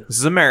was don't. good. This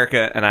is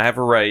America, and I have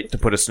a right to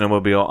put a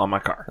snowmobile on my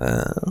car.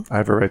 I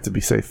have a right to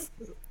be safe.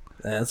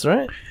 That's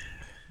right.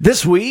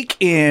 This week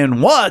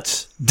in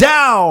What's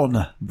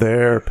Down?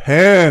 Their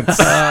pants.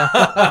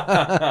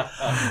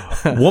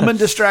 Woman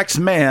distracts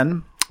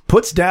man,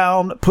 puts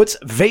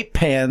vape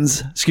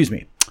pens. Excuse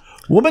me.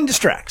 Woman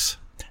distracts.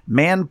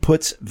 Man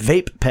puts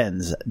vape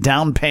pens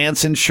down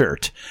pants and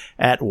shirt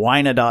at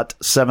Wyandotte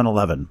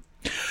 7-Eleven.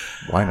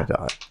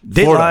 Wyandotte.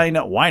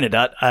 Dateline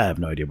Wyandotte. I have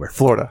no idea where.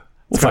 Florida.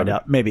 We'll find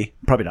out. Maybe.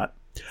 Probably not.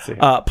 See.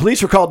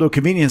 Police were called to a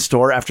convenience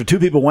store after two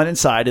people went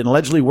inside and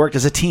allegedly worked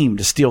as a team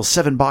to steal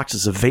 7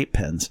 boxes of vape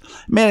pens.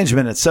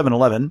 Management at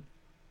 7-Eleven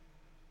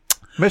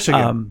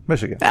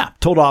Michigan.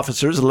 told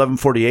officers at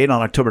 11:48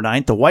 on October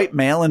 9th the white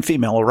male and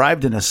female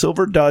arrived in a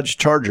silver Dodge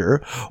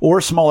Charger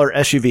or smaller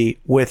SUV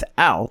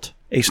without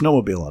a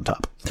snowmobile on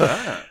top.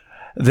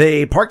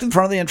 They parked in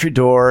front of the entry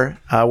door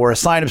where a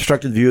sign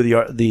obstructed the view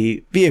of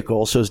the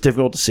vehicle, so it's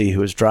difficult to see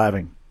who was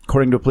driving.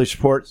 According to a police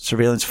report,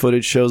 surveillance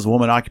footage shows the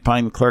woman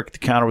occupying the clerk at the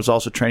counter was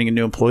also training a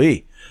new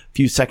employee. A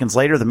few seconds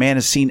later, the man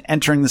is seen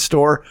entering the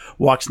store,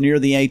 walks near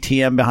the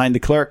ATM behind the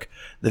clerk.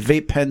 The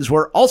vape pens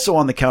were also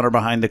on the counter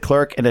behind the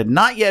clerk and had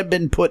not yet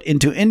been put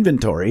into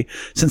inventory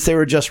since they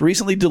were just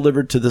recently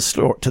delivered to the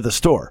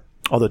store.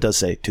 Although it does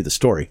say to the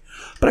story.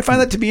 But I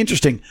find that to be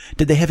interesting.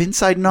 Did they have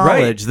inside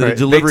knowledge that right. the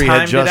delivery They had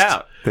timed it just...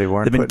 out. They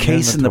weren't They've been putting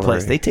cased in the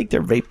place. inventory. They take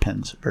their vape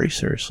pens very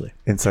seriously.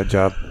 Inside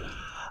job.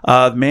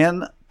 The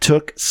man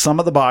took some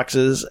of the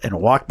boxes and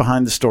walked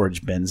behind the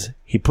storage bins.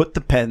 He put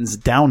the pens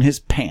down his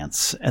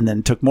pants and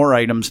then took more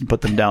items and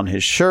put them down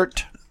his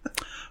shirt.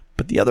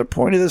 But the other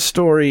point of the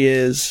story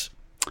is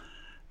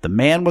the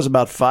man was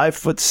about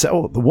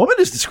 5'7". The woman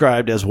is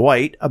described as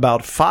white,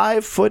 about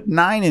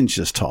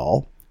 5'9"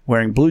 tall,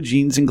 wearing blue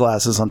jeans and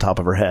glasses on top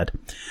of her head.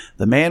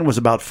 The man was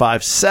about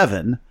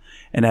 5'7"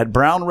 and had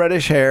brown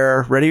reddish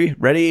hair,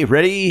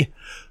 ready,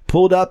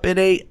 pulled up in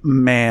a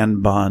man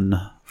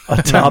bun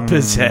atop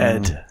his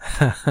head.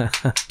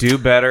 Do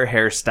better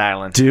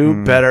hairstyling.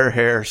 Do better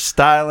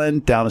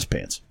hairstyling down his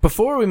pants.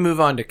 Before we move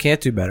on to Can't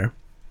Do Better,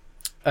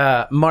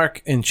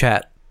 Mark in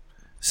chat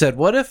said,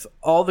 what if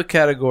all the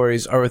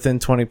categories are within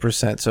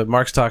 20%? So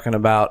Mark's talking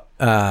about,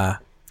 The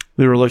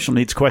relational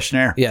needs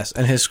questionnaire. yes,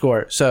 and his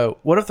score. So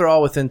what if they're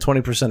all within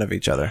 20% of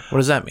each other? What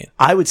does that mean?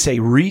 I would say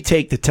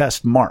retake the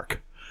test,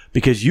 Mark,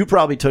 because you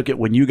probably took it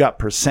when you got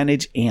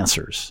percentage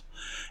answers.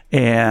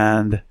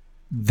 And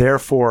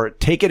therefore,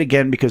 take it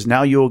again because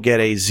now you'll get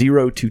a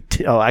 0 to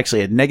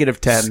a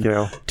negative 10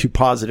 Scale. to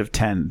positive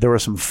 10. There were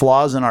some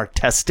flaws in our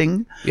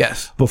testing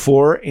Yes.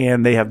 before,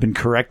 and they have been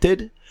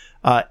corrected.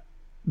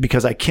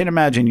 Because I can't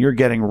imagine you're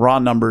getting raw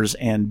numbers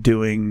and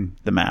doing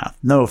the math.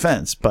 No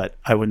offense, but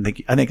I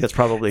think that's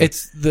probably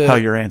how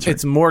you're answering.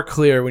 It's more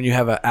clear when you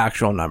have an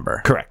actual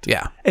number. Correct.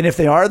 Yeah. And if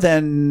they are,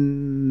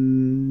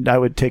 then I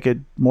would take a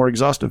more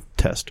exhaustive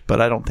test,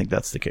 but I don't think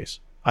that's the case.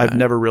 I've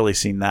never really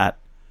seen that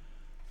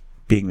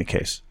being the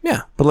case.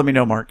 Yeah. But let me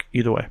know, Mark,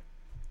 either way.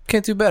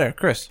 Can't Do Better.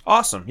 Chris.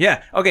 Awesome.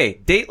 Yeah. Okay.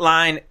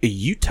 Dateline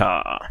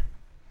Utah.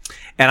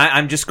 And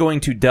I'm just going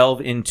to delve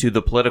into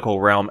the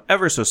political realm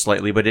ever so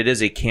slightly, but it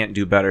is a Can't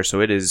Do Better, so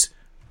it's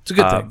a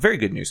good thing. Very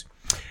good news.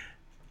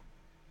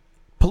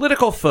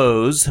 Political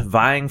foes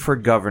vying for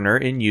governor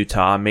in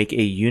Utah make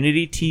a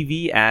Unity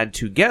TV ad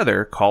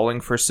together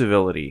calling for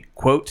civility.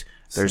 Quote,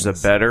 "There's a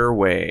better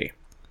way."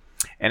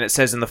 And it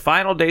says, in the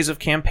final days of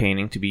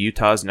campaigning to be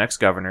Utah's next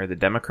governor, the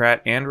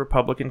Democrat and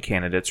Republican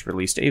candidates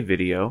released a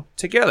video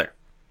together.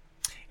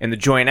 In the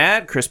joint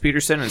ad, Chris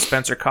Peterson and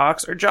Spencer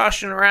Cox are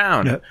joshing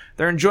around. Yep.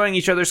 They're enjoying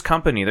each other's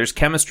company. There's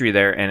chemistry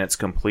there, and it's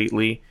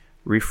completely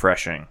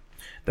refreshing.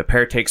 The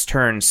pair takes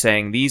turns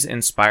saying these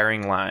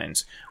inspiring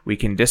lines. We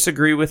can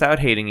disagree without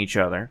hating each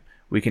other.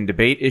 We can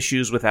debate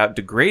issues without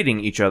degrading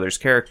each other's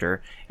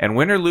character. And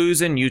win or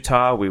lose in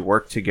Utah, we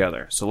work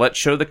together. So let's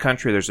show the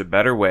country there's a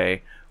better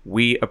way.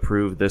 We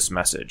approve this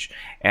message.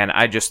 And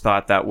I just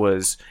thought that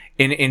was,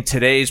 in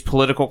today's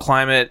political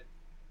climate,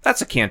 that's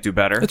a Can't Do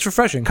Better. It's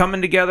refreshing.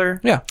 Coming together.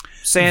 Yeah.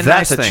 Saying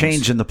That's nice a things.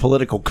 change in the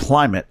political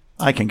climate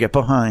I can get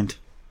behind.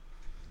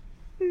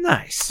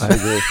 Nice. I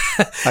agree.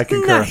 I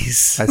concur.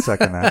 Nice. I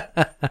second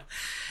that.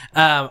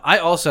 I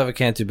also have a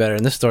Can't Do Better,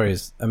 and this story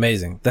is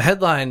amazing. The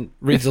headline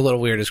reads a little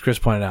weird, as Chris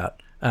pointed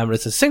out. But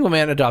it says, single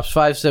man adopts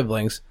 5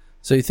 siblings.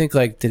 So you think,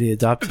 like, did he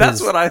adopt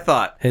That's what I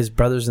thought. his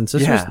brothers and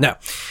sisters? Yeah.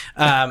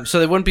 No. So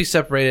they wouldn't be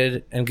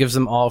separated and gives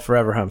them all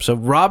forever home. So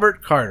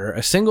Robert Carter,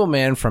 a single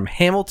man from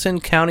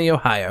Hamilton County,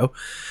 Ohio,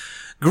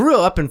 grew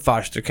up in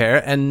foster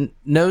care and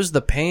knows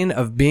the pain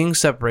of being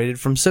separated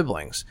from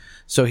siblings.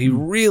 So he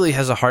really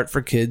has a heart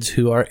for kids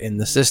who are in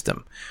the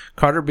system.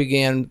 Carter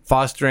began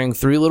fostering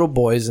 3 little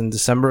boys in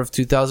December of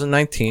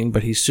 2019,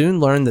 but he soon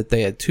learned that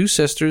they had 2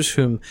 sisters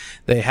whom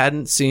they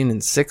hadn't seen in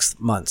 6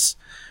 months.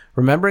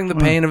 Remembering the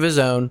pain of his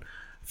own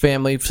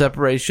family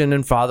separation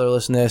and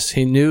fatherlessness,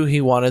 he knew he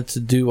wanted to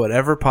do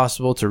whatever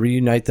possible to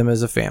reunite them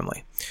as a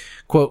family.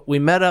 Quote, "We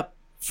met up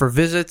for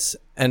visits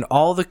and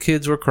all the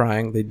kids were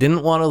crying. They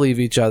didn't want to leave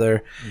each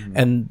other.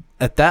 And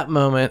at that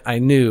moment, I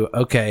knew,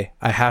 okay,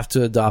 I have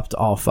to adopt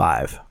all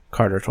 5,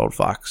 Carter told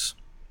Fox.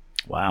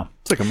 Wow.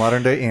 It's like a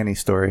modern day Annie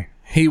story.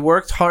 He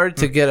worked hard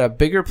to get a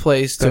bigger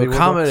place to Betty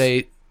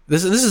accommodate.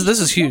 This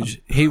is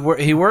huge. He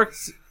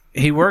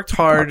worked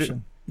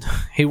hard.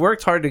 He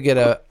worked hard to get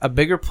a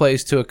bigger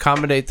place to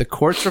accommodate the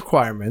court's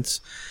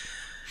requirements.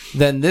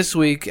 Then this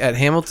week at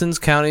Hamilton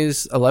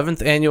County's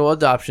 11th annual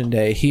adoption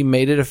day, he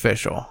made it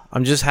official.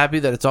 I'm just happy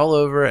that it's all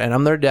over and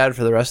I'm their dad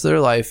for the rest of their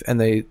life, and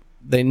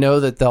they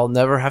know that they'll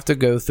never have to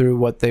go through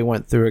what they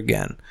went through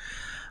again.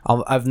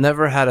 I've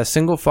never had a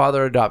single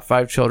father adopt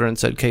 5 children,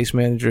 said case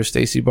manager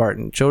Stacy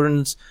Barton.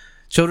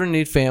 Children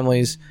need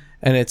families,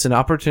 and it's an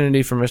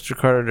opportunity for Mr.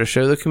 Carter to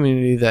show the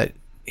community that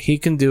he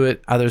can do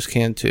it, others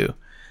can too.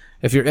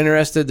 If you're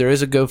interested, there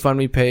is a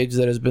GoFundMe page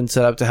that has been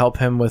set up to help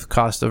him with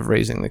cost of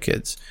raising the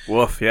kids.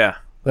 Woof, yeah.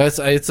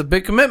 It's a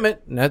big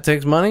commitment, and that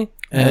takes money.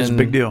 And It's a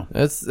big deal. It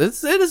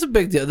is a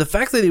big deal. The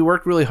fact that he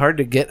worked really hard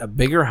to get a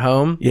bigger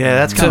home, Yeah,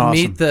 that's to kind of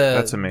meet awesome.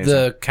 That's amazing.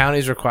 the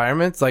county's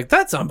requirements, like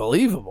that's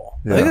unbelievable.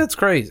 Yeah. Like, that's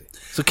crazy.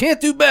 So can't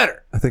do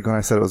better. I think when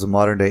I said it was a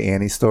modern day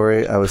Annie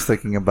story, I was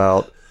thinking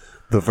about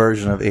the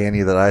version of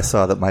Annie that I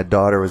saw that my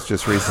daughter was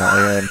just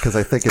recently in, because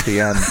I think at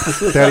the end,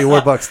 Daddy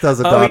Warbucks does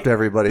adopt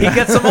everybody. He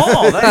gets them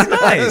all. That's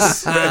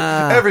nice.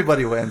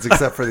 Everybody wins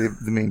except for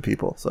the mean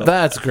people. So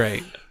That's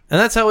great. And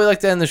that's how we like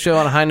to end the show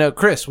on a high note.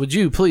 Chris, would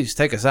you please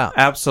take us out?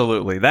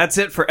 Absolutely. That's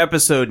it for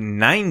episode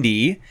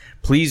 90.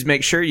 Please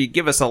make sure you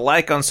give us a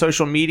like on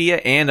social media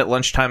and at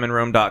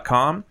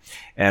lunchtimeinrome.com.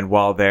 And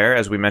while there,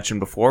 as we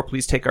mentioned before,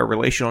 please take our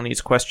relational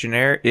needs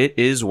questionnaire. It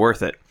is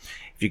worth it.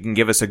 If you can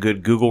give us a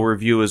good Google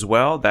review as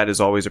well, that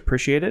is always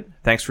appreciated.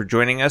 Thanks for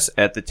joining us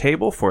at the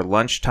table for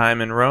Lunchtime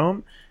in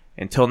Rome.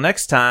 Until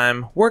next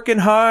time, working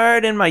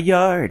hard in my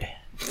yard.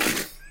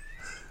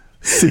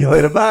 see you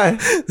later. Bye.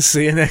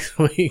 See you next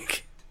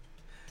week.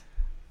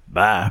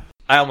 Bye.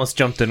 I almost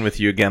jumped in with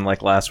you again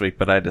like last week,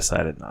 but I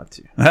decided not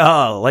to.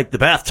 Oh, like the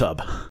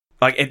bathtub.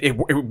 Like it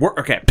worked.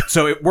 Okay,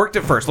 so it worked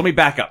at first. Let me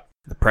back up.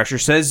 The pressure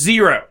says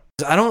 0.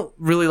 I don't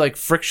really like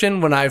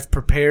friction when I've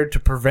prepared to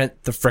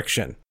prevent the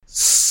friction.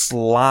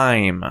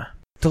 Slime.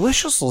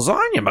 Delicious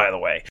lasagna, by the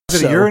way.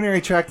 Is it a urinary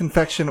tract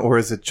infection, or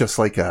is it just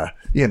like a,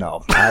 I don't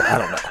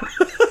know.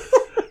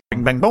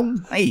 Bang, bang,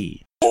 boom.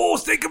 Hey. Oh,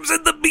 Steakums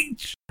at the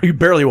beach. You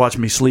barely watch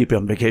me sleep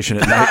on vacation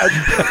at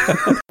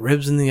night.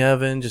 Ribs in the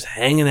oven, just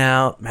hanging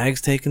out.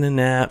 Mag's taking a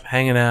nap,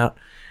 hanging out.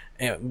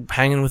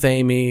 Hanging with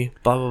Amy,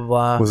 blah, blah,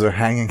 blah. Was there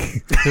hanging?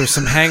 There was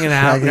some hanging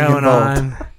out Hanging going involved. on.